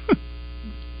that scene.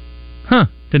 Huh.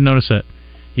 Didn't notice that.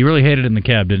 He really hated it in the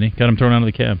cab, didn't he? Got him thrown out of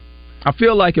the cab. I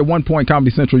feel like at one point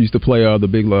Comedy Central used to play The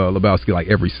Big Lebowski like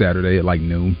every Saturday at like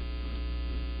noon.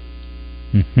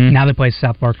 Mm-hmm. Now they play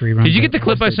South Park reruns. Did you get the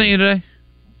clip I sent you today?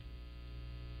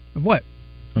 What?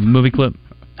 A movie clip?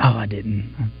 Oh, I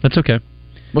didn't. That's okay.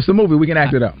 What's the movie? We can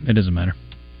act it out. It doesn't matter.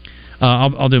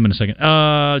 I'll do him in a second.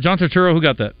 John Turturro, who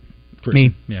got that?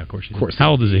 Me. Yeah, of course.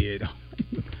 How old is he?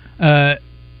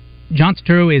 John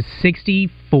Turturro is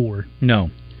 64. No.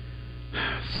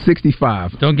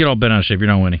 65. Don't get all bent out of shape. You're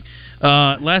not winning.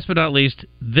 Last but not least,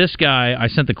 this guy, I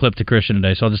sent the clip to Christian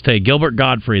today, so I'll just tell you, Gilbert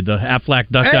Gottfried, the Aflac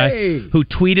Duck guy, who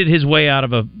tweeted his way out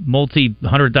of a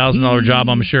multi-$100,000 job,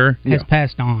 I'm sure. Has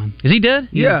passed on. Is he dead?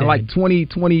 Yeah, like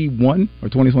 2021 or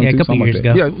 2022. Yeah, a couple years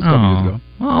ago. Yeah, it was a couple years ago.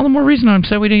 Well, all the more reason I'm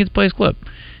sad we didn't get to play his clip.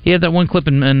 He had that one clip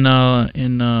in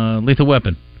Lethal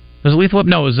Weapon. Was it Lethal Weapon?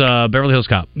 No, it was Beverly Hills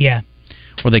Cop. Yeah.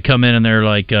 Where they come in and they're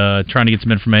like trying to get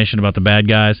some information about the bad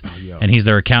guys, and he's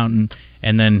their accountant,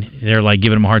 and then they're like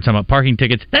giving him a hard time about parking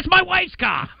tickets. That's my wife's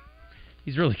car.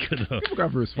 He's really good though. Gilbert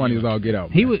Gottfried is funny as all get out.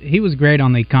 He was great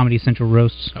on the Comedy Central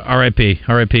roasts.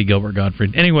 R.I.P. Gilbert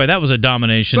Gottfried. Anyway, that was a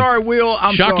domination. Sorry, Will.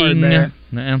 I'm shocking, sorry, man.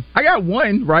 Nah. I got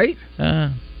one right.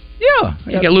 Yeah,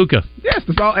 you got Luka. Yes,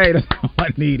 that's all. Hey, that's all I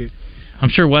needed. I'm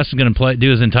sure Wes is going to do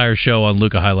his entire show on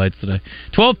Luka highlights today.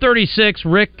 12:36.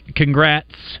 Rick,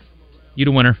 congrats. You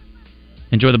the winner.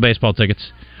 Enjoy the baseball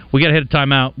tickets. We got to hit a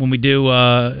timeout when we do.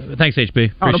 Thanks,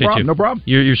 HB. Appreciate you. No problem.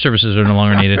 Your services are no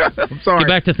longer needed. I'm sorry. Get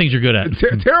back to things you're good at.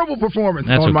 Terrible performance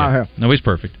That's on okay. my half. No, he's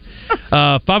perfect.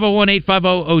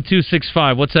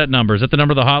 501-850-0265. What's that number? Is that the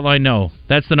number of the hotline? No.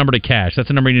 That's the number to Cash. That's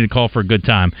the number you need to call for a good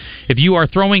time. If you are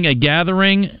throwing a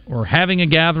gathering or having a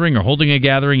gathering or holding a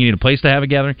gathering, you need a place to have a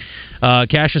gathering,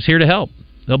 Cash is here to help.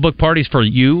 They'll book parties for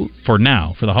you for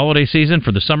now, for the holiday season,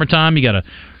 for the summertime.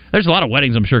 There's a lot of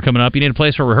weddings, I'm sure, coming up. You need a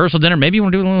place for a rehearsal dinner. Maybe you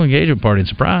want to do a little engagement party and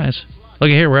surprise. Look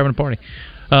at here, we're having a party.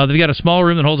 They've got a small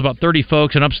room that holds about 30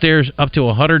 folks, and upstairs up to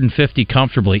 150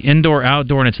 comfortably. Indoor,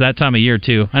 outdoor, and it's that time of year,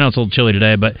 too. I know it's a little chilly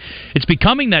today, but it's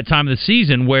becoming that time of the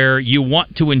season where you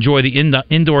want to enjoy the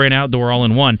indoor and outdoor all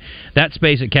in one. That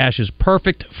space at Cash is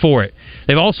perfect for it.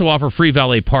 They also offer free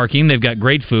valet parking. They've got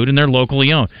great food, and they're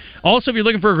locally owned. Also, if you're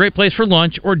looking for a great place for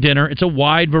lunch or dinner, it's a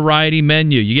wide variety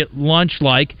menu. You get lunch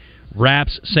like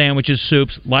wraps, sandwiches,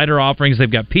 soups, lighter offerings.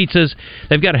 They've got pizzas.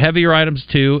 They've got heavier items,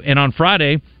 too. And on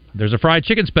Friday, there's a fried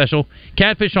chicken special.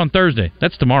 Catfish on Thursday.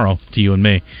 That's tomorrow to you and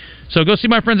me. So go see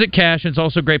my friends at Cash. It's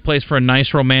also a great place for a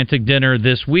nice romantic dinner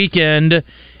this weekend.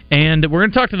 And we're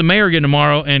going to talk to the mayor again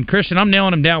tomorrow. And, Christian, I'm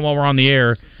nailing him down while we're on the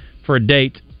air for a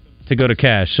date to go to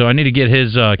Cash. So I need to get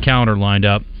his calendar lined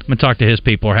up. I'm going to talk to his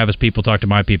people or have his people talk to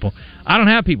my people. I don't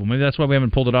have people. Maybe that's why we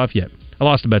haven't pulled it off yet. I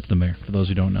lost a bet to the mayor, for those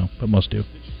who don't know, but most do.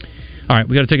 All right,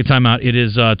 we got to take a time out. It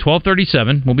is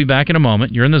 12:37. We'll be back in a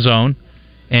moment. You're in the zone.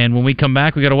 And when we come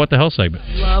back, we got a What the Hell segment.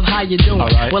 Love, how you doing?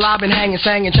 Right. Well, I've been hanging,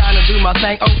 singing, trying to do my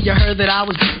thing. Oh, you heard that I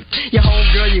was your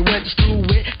homegirl you went to school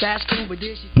with. That's cool, but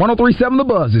this 103.7 The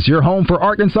Buzz is your home for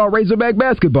Arkansas Razorback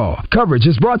basketball. Coverage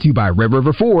is brought to you by Red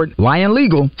River Ford, Lion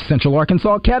Legal, Central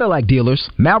Arkansas Cadillac Dealers,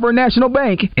 Malvern National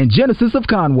Bank, and Genesis of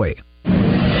Conway.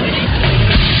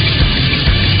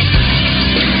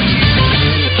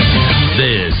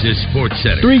 This is Sports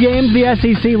Center. 3 games the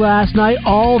SEC last night,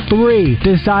 all 3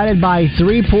 decided by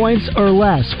 3 points or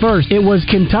less. First, it was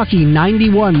Kentucky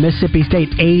 91, Mississippi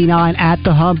State 89 at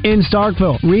the Hump in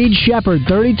Starkville. Reed Shepherd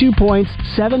 32 points,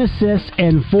 7 assists,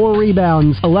 and 4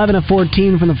 rebounds, 11 of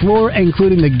 14 from the floor,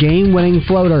 including the game-winning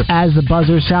floater, as the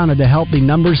buzzer sounded to help the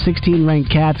number 16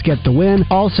 ranked Cats get the win.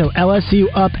 Also, LSU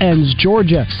upends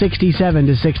Georgia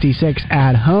 67-66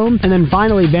 at home. And then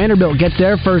finally, Vanderbilt gets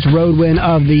their first road win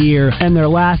of the year, and their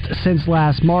last since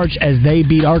last March, as they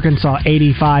beat Arkansas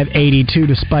 85-82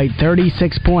 despite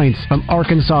 36 points from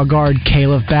Arkansas guard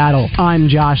Caleb Battle. I'm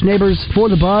Josh Neighbors for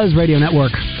the Buzz Radio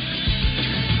Network.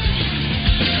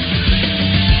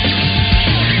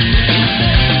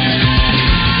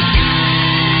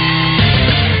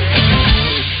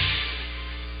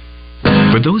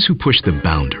 For those who push the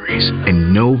boundaries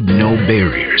and know no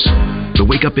barriers, the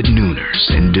wake up at nooners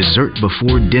and dessert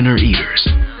before dinner eaters,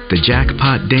 the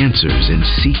jackpot dancers and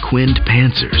sequined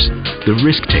pantsers, the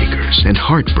risk takers and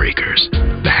heartbreakers,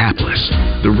 the hapless,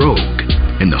 the rogue,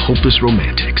 and the hopeless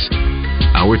romantics.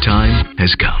 Our time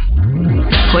has come.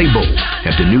 Play bold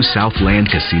at the new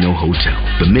Southland Casino Hotel,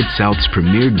 the Mid-South's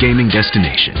premier gaming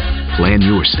destination. Plan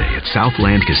your stay at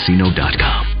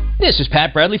southlandcasino.com. This is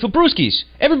Pat Bradley for Brewskis.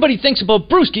 Everybody thinks about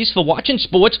Brewskis for watching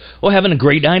sports or having a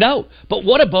great night out. But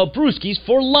what about Brewskis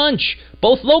for lunch?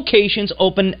 Both locations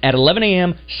open at 11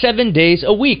 a.m. 7 days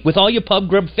a week with all your pub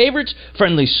grub favorites.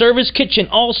 Friendly service, kitchen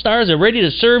all-stars are ready to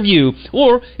serve you.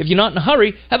 Or, if you're not in a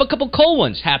hurry, have a couple cold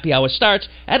ones. Happy hour starts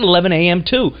at 11 a.m.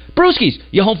 too. Brewskis,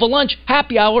 you're home for lunch,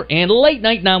 happy hour, and late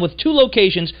night now with 2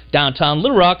 locations, downtown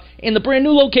Little Rock and the brand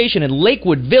new location in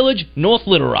Lakewood Village, North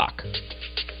Little Rock.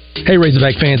 Hey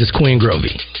Razorback fans, it's Quinn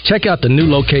Grovey. Check out the new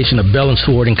location of Bell &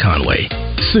 Sword in Conway.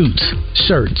 Suits,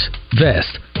 shirts,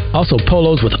 vests, also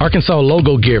polos with Arkansas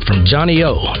logo gear from Johnny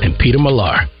O and Peter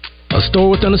Millar. A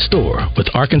store within a store with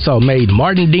Arkansas-made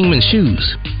Martin Dingman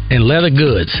shoes and leather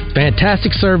goods.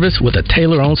 Fantastic service with a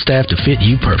tailor-owned staff to fit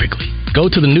you perfectly. Go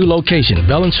to the new location,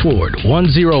 Bell & Sword,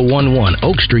 1011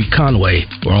 Oak Street, Conway,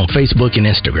 or on Facebook and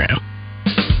Instagram.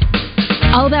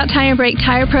 All About Tire and Brake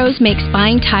Tire Pros makes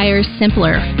buying tires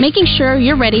simpler, making sure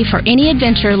you're ready for any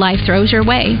adventure life throws your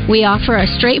way. We offer a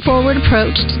straightforward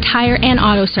approach to tire and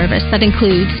auto service that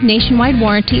includes nationwide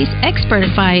warranties, expert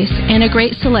advice, and a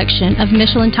great selection of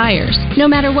Michelin tires. No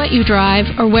matter what you drive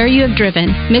or where you have driven,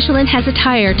 Michelin has a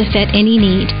tire to fit any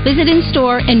need. Visit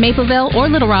in-store in Mapleville or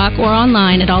Little Rock or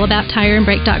online at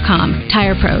allabouttireandbrake.com.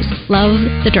 Tire Pros. Love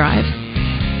the drive.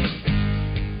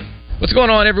 What's going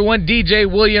on, everyone?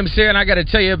 DJ Williams here, and I got to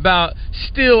tell you about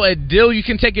still a deal you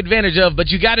can take advantage of, but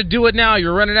you got to do it now.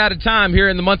 You're running out of time here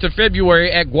in the month of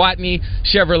February at Gwatney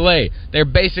Chevrolet. They're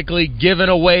basically giving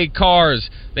away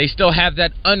cars. They still have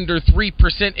that under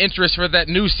 3% interest for that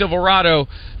new Silverado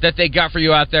that they got for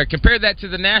you out there. Compare that to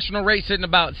the national rate sitting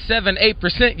about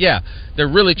 7-8%. Yeah, they're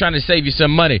really trying to save you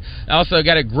some money. I also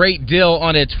got a great deal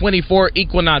on a 24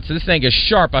 Equinox. This thing is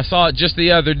sharp. I saw it just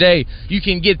the other day. You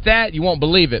can get that, you won't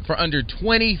believe it, for under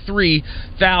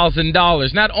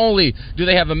 $23,000. Not only do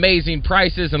they have amazing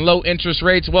prices and low interest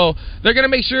rates, well, they're going to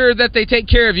make sure that they take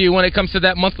care of you when it comes to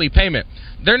that monthly payment.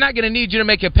 They're not going to need you to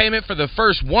make a payment for the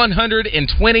first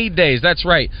 120 days. That's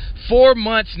right. 4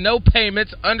 months, no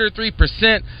payments, under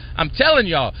 3%. I'm telling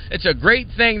y'all, it's a great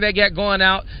thing they got going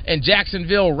out in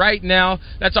Jacksonville right now.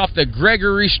 That's off the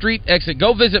Gregory Street exit.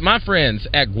 Go visit my friends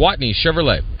at Gwatney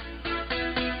Chevrolet.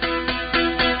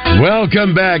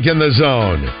 Welcome back in the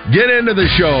zone. Get into the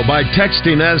show by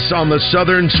texting us on the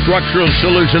Southern Structural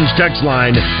Solutions text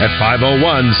line at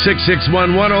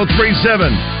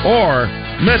 501-661-1037 or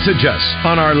message us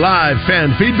on our live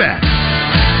fan feedback.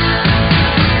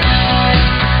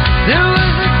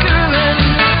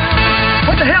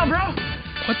 What the hell, bro?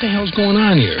 What the hell's going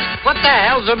on here? What the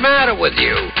hell's the matter with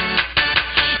you?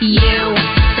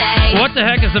 What the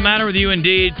heck is the matter with you,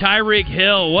 indeed? Tyreek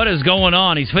Hill, what is going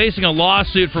on? He's facing a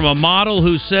lawsuit from a model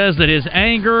who says that his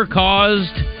anger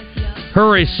caused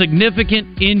her a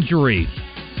significant injury.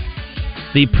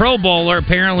 The Pro Bowler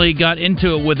apparently got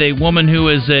into it with a woman who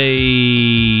is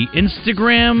a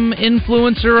Instagram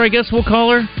influencer, I guess we'll call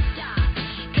her.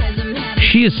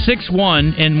 She is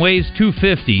 6'1" and weighs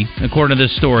 250, according to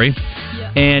this story,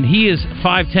 and he is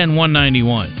 5'10",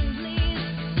 191.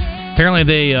 Apparently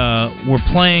they were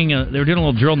playing, they were doing a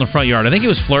little drill in the front yard. I think he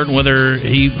was flirting with her.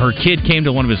 Her kid came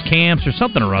to one of his camps or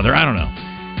something or other. I don't know.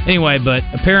 Anyway, but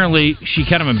apparently she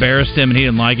kind of embarrassed him and he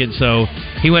didn't like it, so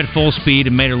he went full speed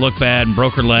and made her look bad and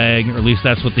broke her leg, or at least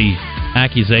that's what the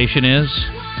accusation is.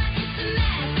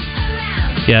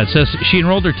 Yeah, it says she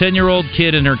enrolled her 10-year-old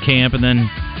kid in her camp, and then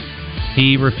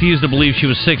he refused to believe she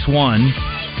was 6'1".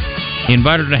 He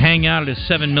invited her to hang out at his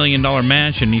 $7 million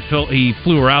mansion. He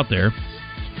flew her out there,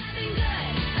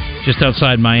 just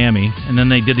outside Miami, and then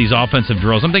they did these offensive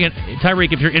drills. I'm thinking,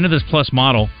 Tyreek, if you're into this plus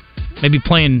model, maybe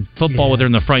playing football with her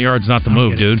in the front yard's not the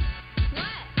move, dude.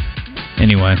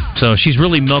 Anyway, so she's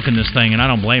really milking this thing, and I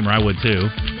don't blame her. I would too.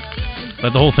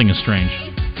 But the whole thing is strange.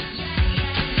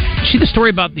 See the story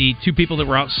about the two people that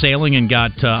were out sailing and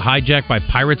got hijacked by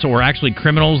pirates, or actually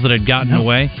criminals that had gotten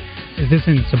away? Is this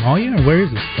in Somalia, or where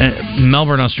is this?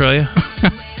 Melbourne, Australia.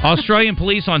 Australian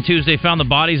police on Tuesday found the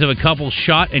bodies of a couple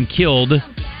shot and killed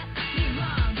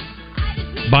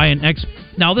by an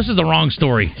Now, this is the wrong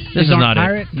story. This is not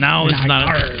it. No, this is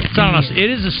not it. It's not on us. It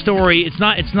is a story. It's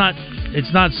not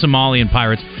Somalian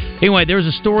pirates. Anyway, there was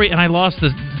a story, and I lost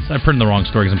this. I printed the wrong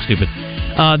story because I'm stupid.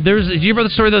 Did you hear about the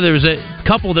story, though? There was a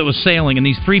couple that was sailing, and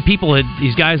these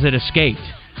these guys had escaped.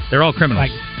 They're all criminals.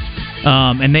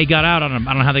 And they got out on them.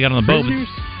 I don't know how they got on the boat.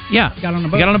 Yeah. Got on the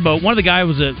boat. They got on a boat. One of the guys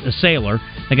was a sailor.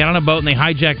 They got on a boat, and they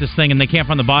hijacked this thing, and they can't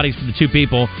find the bodies for the two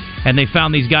people, and they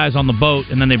found these guys on the boat,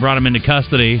 and then they brought them into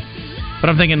custody. But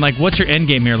I'm thinking, what's your end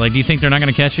game here? Do you think they're not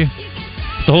going to catch you?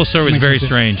 The whole story was very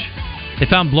strange. They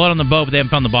found blood on the boat, but they haven't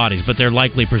found the bodies, but they're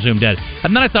likely presumed dead.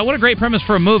 And then I thought, what a great premise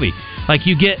for a movie.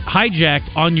 You get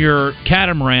hijacked on your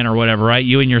catamaran or whatever, right?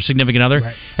 You and your significant other,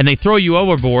 right. And they throw you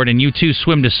overboard, and you two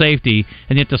swim to safety,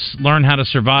 and you have to learn how to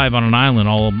survive on an island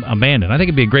all abandoned. I think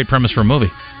it'd be a great premise for a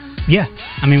movie. Yeah.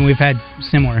 I mean, we've had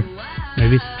similar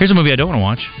movies. Here's a movie I don't want to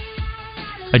watch.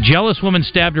 A jealous woman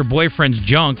stabbed her boyfriend's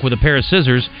junk with a pair of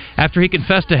scissors after he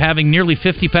confessed to having nearly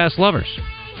 50 past lovers.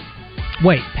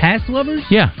 Wait, past lovers?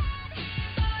 Yeah.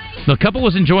 The couple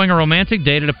was enjoying a romantic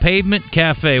date at a pavement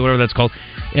cafe, whatever that's called,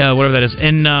 whatever that is,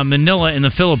 in Manila in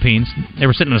the Philippines. They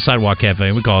were sitting in a sidewalk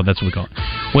cafe. That's what we call it.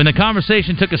 When the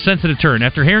conversation took a sensitive turn,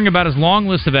 after hearing about his long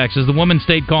list of exes, the woman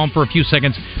stayed calm for a few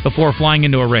seconds before flying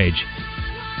into a rage.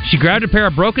 She grabbed a pair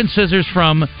of broken scissors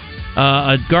from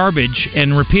a garbage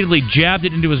and repeatedly jabbed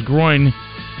it into his groin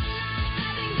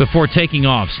before taking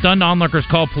off. Stunned onlookers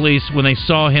called police when they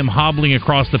saw him hobbling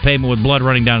across the pavement with blood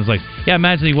running down his legs. Yeah,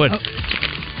 imagine he would.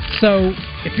 So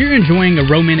If you're enjoying a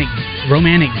romantic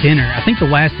dinner, I think the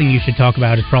last thing you should talk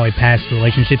about is probably past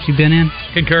relationships you've been in.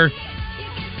 Concur.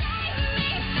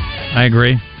 I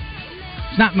agree.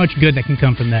 There's not much good that can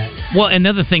come from that. Well,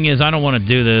 another thing is, I don't want to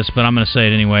do this, but I'm going to say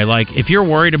it anyway. Like, if you're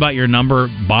worried about your number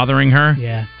bothering her,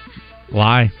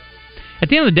 lie. At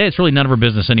the end of the day, it's really none of her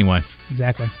business anyway.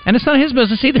 Exactly. And it's not his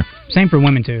business either. Same for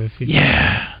women, too.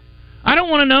 I don't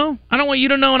want to know. I don't want you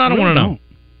to know, and I don't want to know.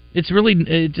 It's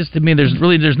really, just, I mean,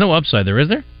 there's no upside there, is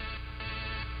there?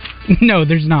 No,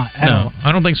 there's not. No,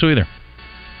 I don't think so either.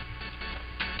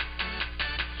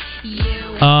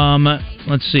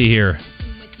 Let's see here.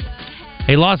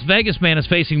 A Las Vegas man is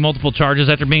facing multiple charges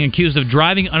after being accused of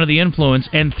driving under the influence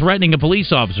and threatening a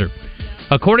police officer.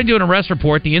 According to an arrest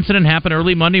report, the incident happened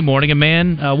early Monday morning.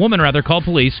 A woman called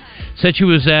police, said she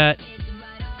was at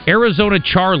Arizona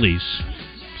Charlie's,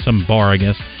 some bar, I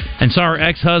guess, and saw her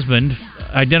ex-husband,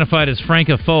 identified as Frank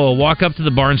Afoa, walk up to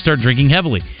the bar and start drinking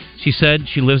heavily. She said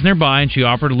she lives nearby and she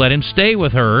offered to let him stay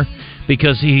with her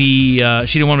because she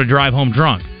didn't want to drive home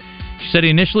drunk. She said he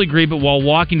initially agreed, but while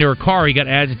walking to her car, he got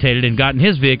agitated and got in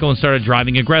his vehicle and started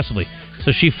driving aggressively.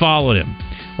 So she followed him.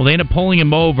 Well, they ended up pulling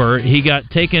him over. He got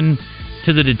taken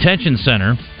to the detention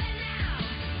center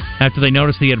after they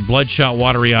noticed he had bloodshot,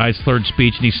 watery eyes, slurred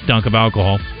speech, and he stunk of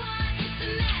alcohol.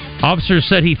 Officers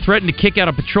said he threatened to kick out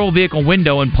a patrol vehicle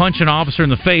window and punch an officer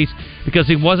in the face because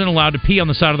he wasn't allowed to pee on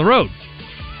the side of the road.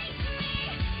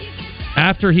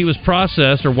 After he was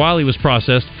processed, or while he was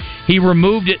processed, he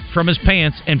removed it from his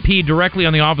pants and peed directly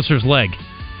on the officer's leg.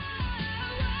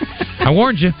 I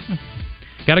warned you.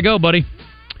 Gotta go, buddy.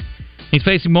 He's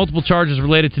facing multiple charges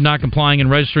related to not complying and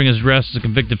registering his arrest as a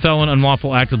convicted felon,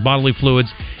 unlawful act with bodily fluids,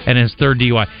 and his third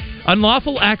DUI.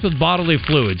 Unlawful act with bodily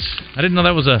fluids. I didn't know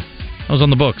that was on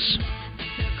the books.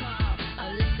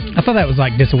 I thought that was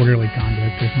like disorderly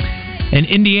conduct or something. An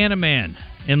Indiana man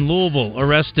in Louisville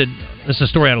arrested. This is a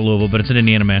story out of Louisville, but it's an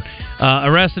Indiana man.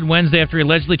 Arrested Wednesday after he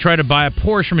allegedly tried to buy a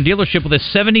Porsche from a dealership with a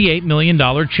 $78 million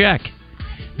check.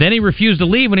 Then he refused to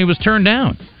leave when he was turned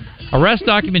down. Arrest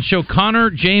documents show Connor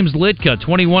James Litka,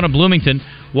 21 of Bloomington,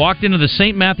 walked into the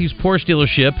St. Matthews Porsche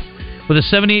dealership with a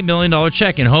 $78 million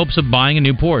check in hopes of buying a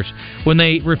new Porsche. When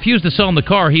they refused to sell him the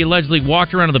car, he allegedly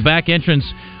walked around to the back entrance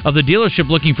of the dealership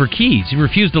looking for keys. He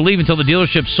refused to leave until the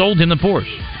dealership sold him the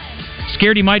Porsche.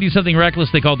 Scared he might do something reckless,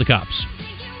 they called the cops.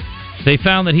 They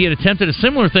found that he had attempted a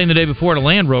similar thing the day before at a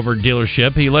Land Rover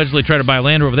dealership. He allegedly tried to buy a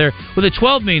Land Rover there with a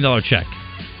 $12 million check.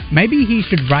 Maybe he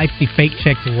should write the fake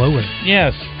checks lower.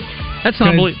 Yes. That's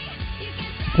not believable.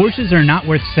 Porsches are not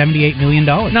worth $78 million.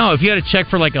 No, if you had a check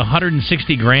for like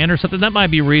 $160,000 or something, that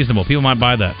might be reasonable. People might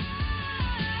buy that.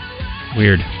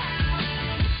 Weird.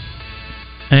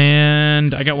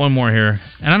 And I got one more here.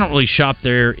 And I don't really shop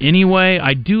there anyway.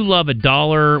 I do love a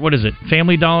dollar. What is it?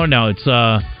 Family Dollar? No, it's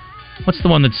what's the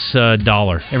one that's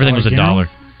dollar? Everything was a dollar.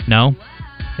 No?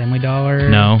 Family Dollar?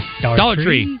 No. Dollar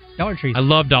Tree. Dollar Tree. I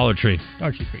love Dollar Tree.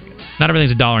 Dollar Tree's pretty good. Not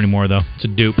everything's a dollar anymore, though. It's a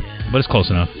dupe, but it's close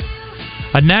enough.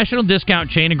 A national discount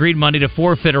chain agreed Monday to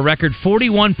forfeit a record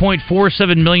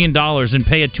 $41.47 million and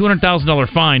pay a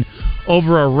 $200,000 fine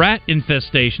over a rat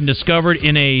infestation discovered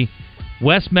in a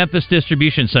West Memphis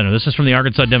distribution center. This is from the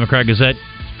Arkansas Democrat-Gazette.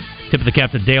 Tip of the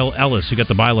cap to Dale Ellis, who got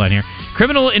the byline here.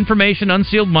 Criminal information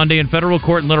unsealed Monday in federal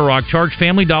court in Little Rock charged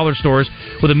Family Dollar stores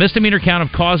with a misdemeanor count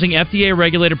of causing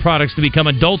FDA-regulated products to become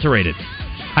adulterated.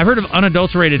 I've heard of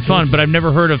unadulterated fun, but I've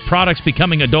never heard of products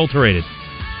becoming adulterated.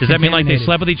 Does that mean like they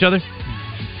slept with each other?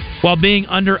 While being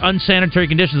under unsanitary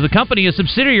conditions, the company, a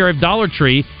subsidiary of Dollar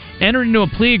Tree, entered into a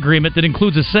plea agreement that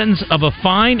includes a sentence of a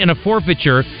fine and a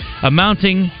forfeiture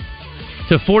amounting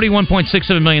to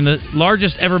 $41.67 million, the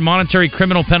largest ever monetary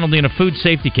criminal penalty in a food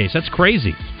safety case. That's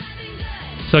crazy.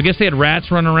 So I guess they had rats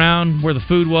running around where the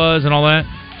food was and all that.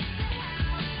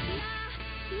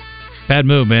 Bad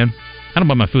move, man. I don't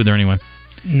buy my food there anyway.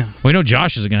 No. We know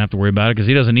Josh isn't going to have to worry about it because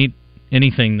he doesn't eat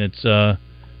anything that's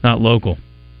not local.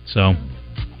 So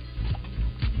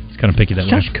it's kind of picky that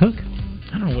way. Josh cook?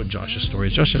 I don't know what Josh's story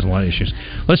is. Josh has a lot of issues.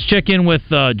 Let's check in with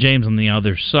James on the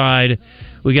other side.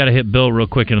 We got to hit Bill real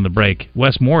quick into the break.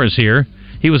 Wes Moore is here.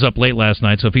 He was up late last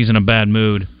night, so if he's in a bad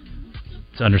mood,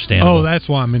 it's understandable. Oh, that's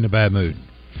why I'm in a bad mood.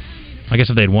 I guess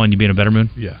if they'd won, you'd be in a better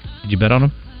mood? Yeah. Did you bet on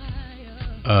them?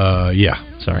 Yeah.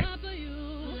 Sorry.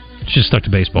 Just stuck to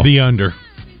baseball. The under.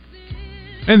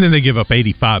 And then they give up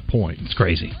 85 points. It's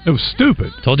crazy. It was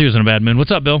stupid. Told you he was in a bad mood.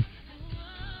 What's up, Bill?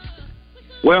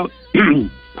 Well,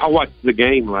 I watched the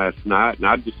game last night, and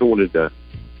I just wanted to...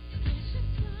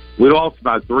 We lost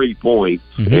by 3 points,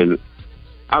 and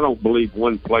I don't believe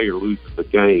one player loses the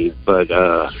game, but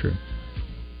True.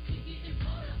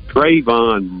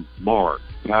 Trayvon Mark,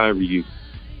 however you...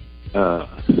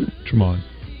 Tremont.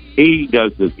 he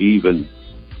doesn't even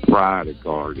try to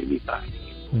guard anybody.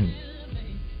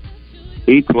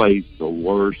 He plays the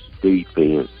worst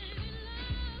defense.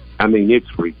 I mean,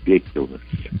 it's ridiculous.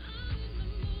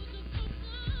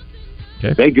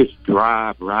 Okay. They just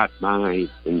drive right by him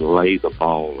and lay the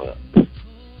ball up.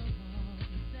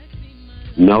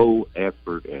 No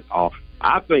effort at all.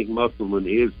 I think Musselman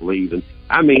is leaving.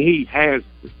 I mean, he has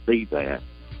to see that.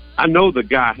 I know the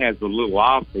guy has a little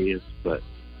offense, but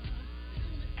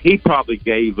he probably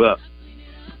gave up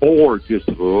 4 just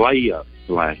layups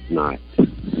last night.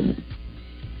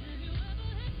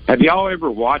 Have y'all ever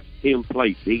watched him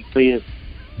play defense?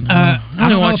 I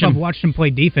don't know if I've watched him play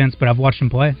defense, but I've watched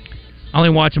him play. I only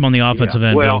watch him on the offensive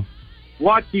end. Well,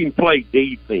 watch him play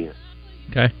defense.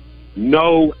 Okay.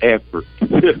 No effort.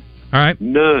 All right.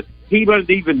 None. He don't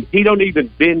even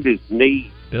bend his knee.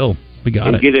 Bill, we got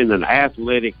and it. Get in an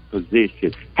athletic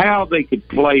position. How they could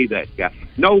play that guy.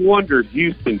 No wonder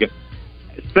Houston got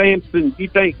Sampson, you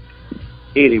think?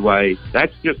 Anyway,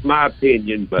 that's just my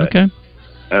opinion, but okay.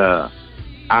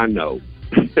 I know.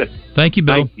 Thank you,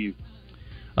 Bill. Thank you.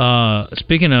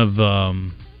 Speaking of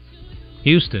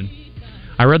Houston,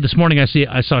 I read this morning.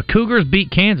 I saw Cougars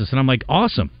beat Kansas, and I'm like,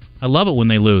 awesome. I love it when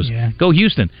they lose. Yeah. Go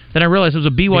Houston. Then I realized it was a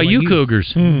BYU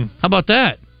Cougars. How about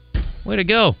that? Way to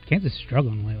go. Kansas is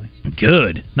struggling lately.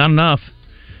 Good. Not enough.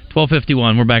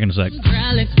 12:51. We're back in a sec.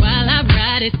 While I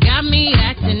ride it, got me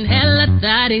acting hella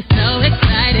thotty. So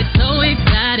excited, so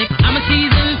excited. I'm a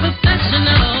seasoned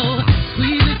professional.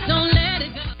 Squeeze it, don't let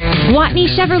it go.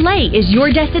 Watney Chevrolet is your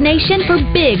destination for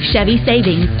big Chevy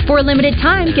savings. For a limited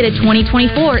time, get a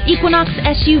 2024 Equinox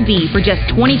SUV for just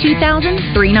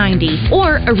 $22,390,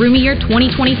 or a roomier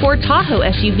 2024 Tahoe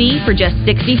SUV for just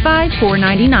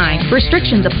 $65,499.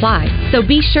 Restrictions apply, so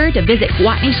be sure to visit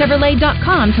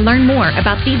WatneyChevrolet.com to learn more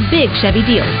about these big Chevy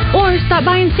deals, or stop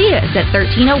by and see us at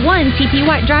 1301 TP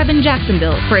White Drive in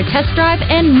Jacksonville for a test drive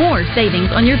and more savings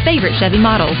on your favorite Chevy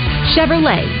models.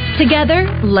 Chevrolet. Together,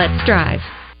 let's drive.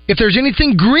 If there's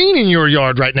anything green in your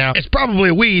yard right now, it's probably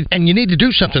a weed, and you need to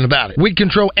do something about it. Weed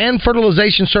control and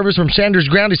fertilization service from Sanders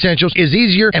Ground Essentials is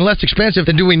easier and less expensive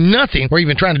than doing nothing or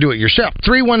even trying to do it yourself.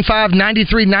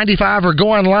 315-9395 or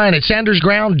go online at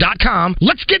sandersground.com.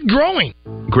 Let's get growing.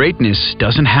 Greatness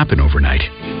doesn't happen overnight.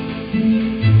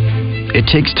 It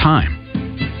takes time,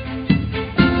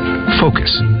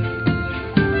 focus,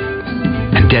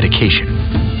 and dedication.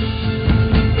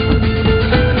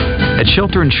 At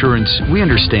Shelter Insurance, we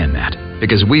understand that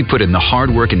because we put in the hard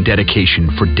work and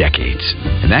dedication for decades.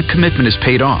 And that commitment is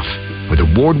paid off with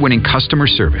award-winning customer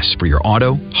service for your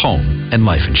auto, home, and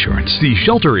life insurance. See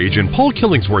Shelter Agent Paul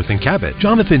Killingsworth in Cabot,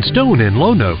 Jonathan Stone in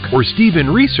Lone Oak, or Stephen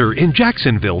Reeser in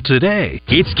Jacksonville today.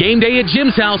 It's game day at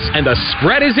Jim's house, and the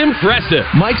spread is impressive.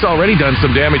 Mike's already done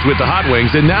some damage with the hot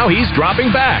wings, and now he's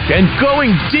dropping back and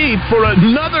going deep for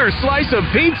another slice of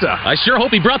pizza. I sure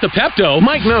hope he brought the Pepto.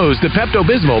 Mike knows the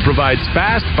Pepto-Bismol provides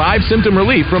fast 5-symptom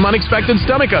relief from unexpected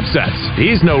stomach upsets.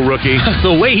 He's no rookie.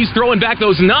 The way he's throwing back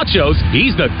those nachos,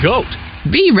 he's the GOAT.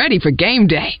 Be ready for game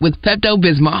day with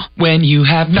Pepto-Bismol. When you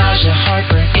have nausea,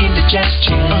 heartburn,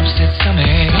 indigestion, upset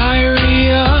stomach,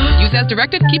 diarrhea. Use as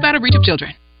directed. Keep out of reach of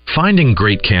children. Finding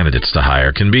great candidates to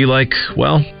hire can be like,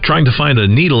 well, trying to find a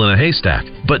needle in a haystack,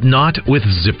 but not with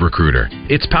ZipRecruiter.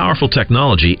 Its powerful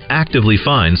technology actively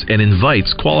finds and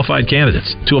invites qualified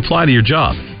candidates to apply to your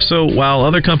job. So while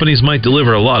other companies might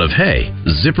deliver a lot of hay,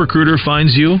 ZipRecruiter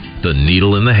finds you the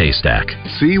needle in the haystack.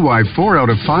 See why 4 out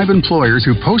of 5 employers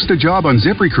who post a job on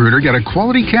ZipRecruiter get a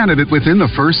quality candidate within the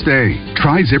first day.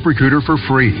 Try ZipRecruiter for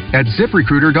free at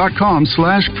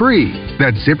ZipRecruiter.com/free.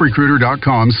 That's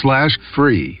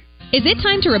ZipRecruiter.com/free. Is it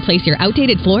time to replace your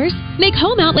outdated floors? Make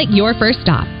Home Outlet your first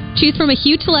stop. Choose from a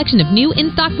huge selection of new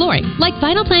in-stock flooring, like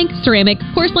vinyl plank, ceramic,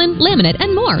 porcelain, laminate,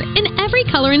 and more, in every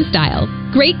color and style.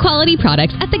 Great quality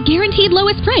products at the guaranteed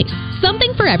lowest price.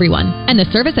 Something for everyone. And the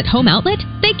service at Home Outlet?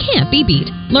 They can't be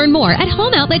beat. Learn more at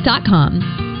HomeOutlet.com.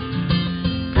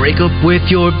 Break up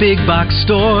with your big box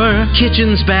store.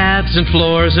 Kitchens, baths, and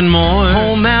floors and more.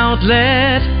 Home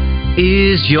Outlet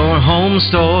is your home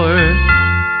store.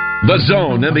 The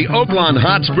Zone in the Oaklawn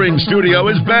Hot Springs studio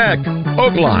is back.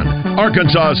 Oaklawn,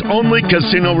 Arkansas's only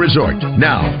casino resort.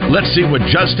 Now, let's see what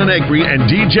Justin Acree and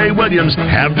DJ Williams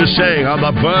have to say on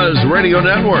the Buzz Radio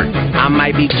Network. I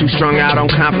might be too strung out on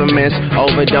compliments,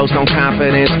 overdosed on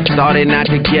confidence. Started not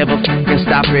to give a f and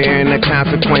stop fearing the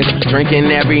consequence.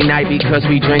 Drinking every night because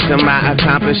we drink to my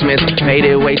accomplishments.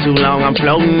 Faded way too long, I'm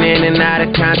floating in and out of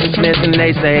consciousness, and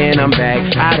they saying I'm back.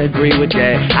 I'd agree with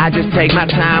that. I just take my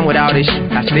time with all this shit.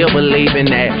 I still believe in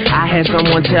that. I had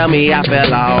someone tell me I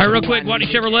fell off. All right, real quick,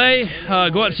 Guadney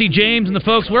Chevrolet, go out and see James and the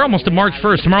folks. We're almost to March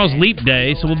 1st. Tomorrow's Leap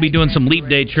Day, so we'll be doing some Leap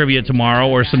Day trivia tomorrow,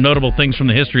 or some notable things from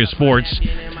the history of sports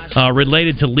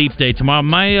related to Leap Day tomorrow.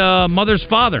 My mother's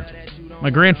father, my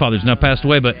grandfather's now passed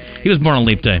away, but he was born on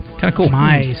Leap Day. Kind of cool.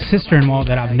 My sister-in-law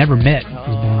that I've never met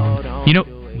was born on. You know,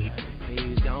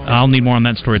 I'll need more on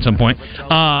that story at some point.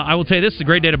 I will tell you, this is a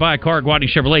great day to buy a car at Guadney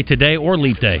Chevrolet today or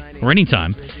Leap Day or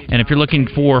anytime. And if you're looking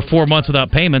for 4 months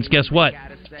without payments, guess what?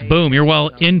 Boom, you're well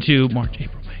into March,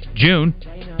 April, May, June.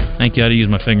 Thank you, I had to use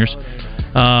my fingers.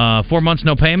 4 months,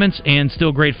 no payments, and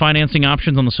still great financing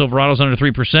options on the Silverados under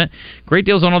 3%. Great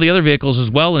deals on all the other vehicles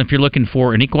as well. And if you're looking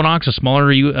for an Equinox, a smaller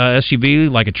SUV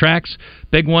like a Trax,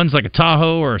 big ones like a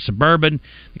Tahoe or a Suburban,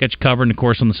 they got you covered. And, of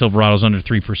course, on the Silverados under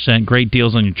 3%. Great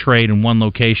deals on your trade in one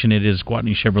location. It is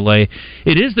Guadney Chevrolet.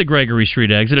 It is the Gregory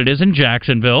Street exit. It is in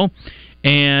Jacksonville.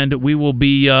 And we will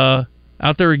be out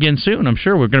there again soon, I'm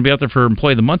sure. We're going to be out there for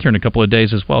Employee of the Month here in a couple of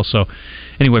days as well. So,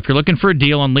 anyway, if you're looking for a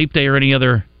deal on Leap Day or any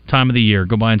other time of the year,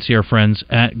 go by and see our friends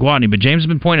at Guadney. But James has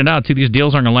been pointing out, too, these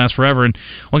deals aren't going to last forever, and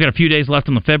only got a few days left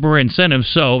on the February incentives,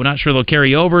 so we're not sure they'll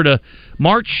carry over to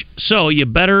March. So you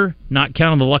better not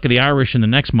count on the luck of the Irish in the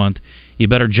next month. You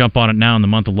better jump on it now in the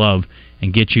month of love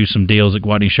and get you some deals at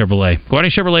Guadney Chevrolet.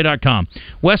 GuadneyChevrolet.com.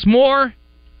 Wes Moore,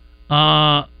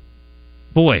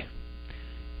 boy,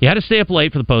 you had to stay up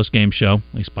late for the post-game show,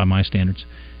 at least by my standards,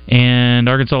 and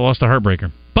Arkansas lost a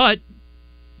heartbreaker. But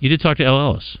you did talk to El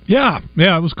Ellis. Yeah,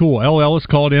 it was cool. El Ellis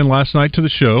called in last night to the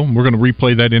show. We're going to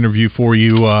replay that interview for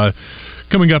you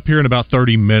coming up here in about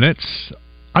 30 minutes.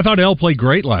 I thought El played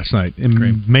great last night. It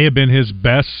may have been his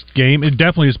best game. It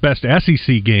definitely his best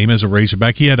SEC game as a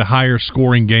Razorback. He had a higher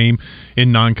scoring game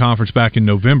in non-conference back in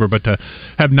November, but to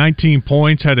have 19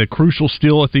 points, had a crucial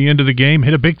steal at the end of the game,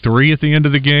 hit a big three at the end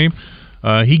of the game.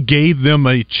 He gave them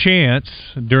a chance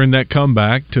during that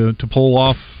comeback to pull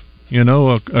off,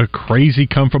 a crazy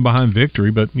come-from-behind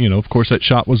victory. But, of course, that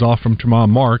shot was off from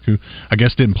Tremont Mark, who I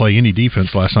guess didn't play any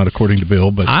defense last night, according to Bill.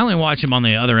 But I only watch him on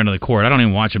the other end of the court. I don't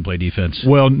even watch him play defense.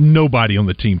 Well, nobody on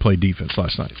the team played defense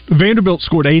last night. Vanderbilt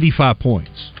scored 85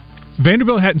 points.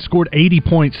 Vanderbilt hadn't scored 80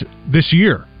 points this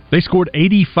year. They scored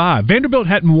 85. Vanderbilt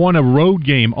hadn't won a road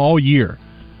game all year.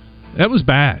 That was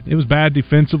bad. It was bad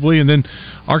defensively, and then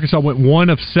Arkansas went 1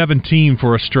 of 17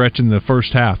 for a stretch in the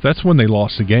first half. That's when they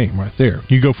lost the game right there.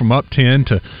 You go from up 10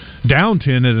 to down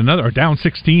 10 at another, or down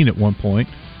 16 at one point.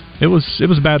 It was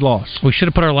a bad loss. We should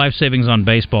have put our life savings on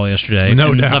baseball yesterday.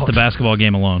 No and doubt. Left the basketball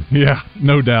game alone. Yeah,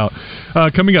 no doubt.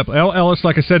 Coming up, El Ellis,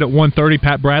 like I said, at 1:30.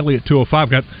 Pat Bradley at 2:05.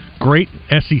 Got great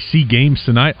SEC games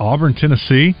tonight. Auburn,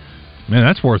 Tennessee. Man,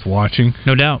 that's worth watching.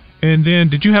 No doubt. And then,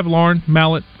 did you have Lauren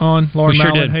Mallett on? Lauren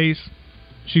Mallett Hayes?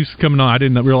 She's coming on. I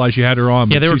didn't realize you had her on.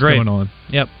 But yeah, they were she's great. Coming on.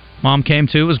 Yep. Mom came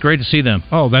too. It was great to see them.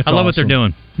 Oh, that's I love awesome. what they're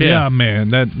doing. Yeah, man,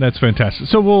 that's fantastic.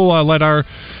 So we'll let our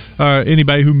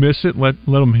anybody who missed it, let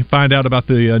them find out about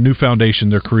the new foundation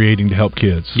they're creating to help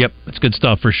kids. Yep, that's good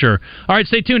stuff for sure. All right,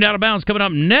 stay tuned. Out of Bounds coming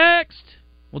up next.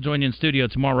 We'll join you in studio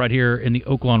tomorrow right here in the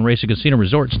Oaklawn Racing Casino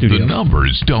Resort studio. The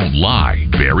numbers don't lie.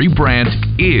 Barry Brandt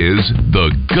is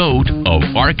the GOAT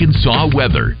of Arkansas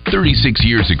weather. 36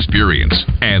 years experience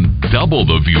and double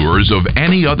the viewers of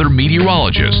any other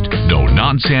meteorologist. No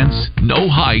nonsense, no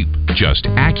hype,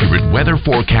 just accurate weather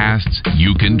forecasts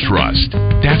you can trust.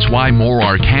 That's why more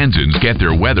Arkansans get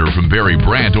their weather from Barry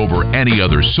Brandt over any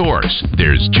other source.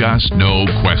 There's just no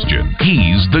question.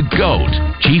 He's the GOAT.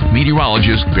 Chief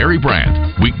Meteorologist Barry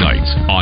Brandt. Weeknights on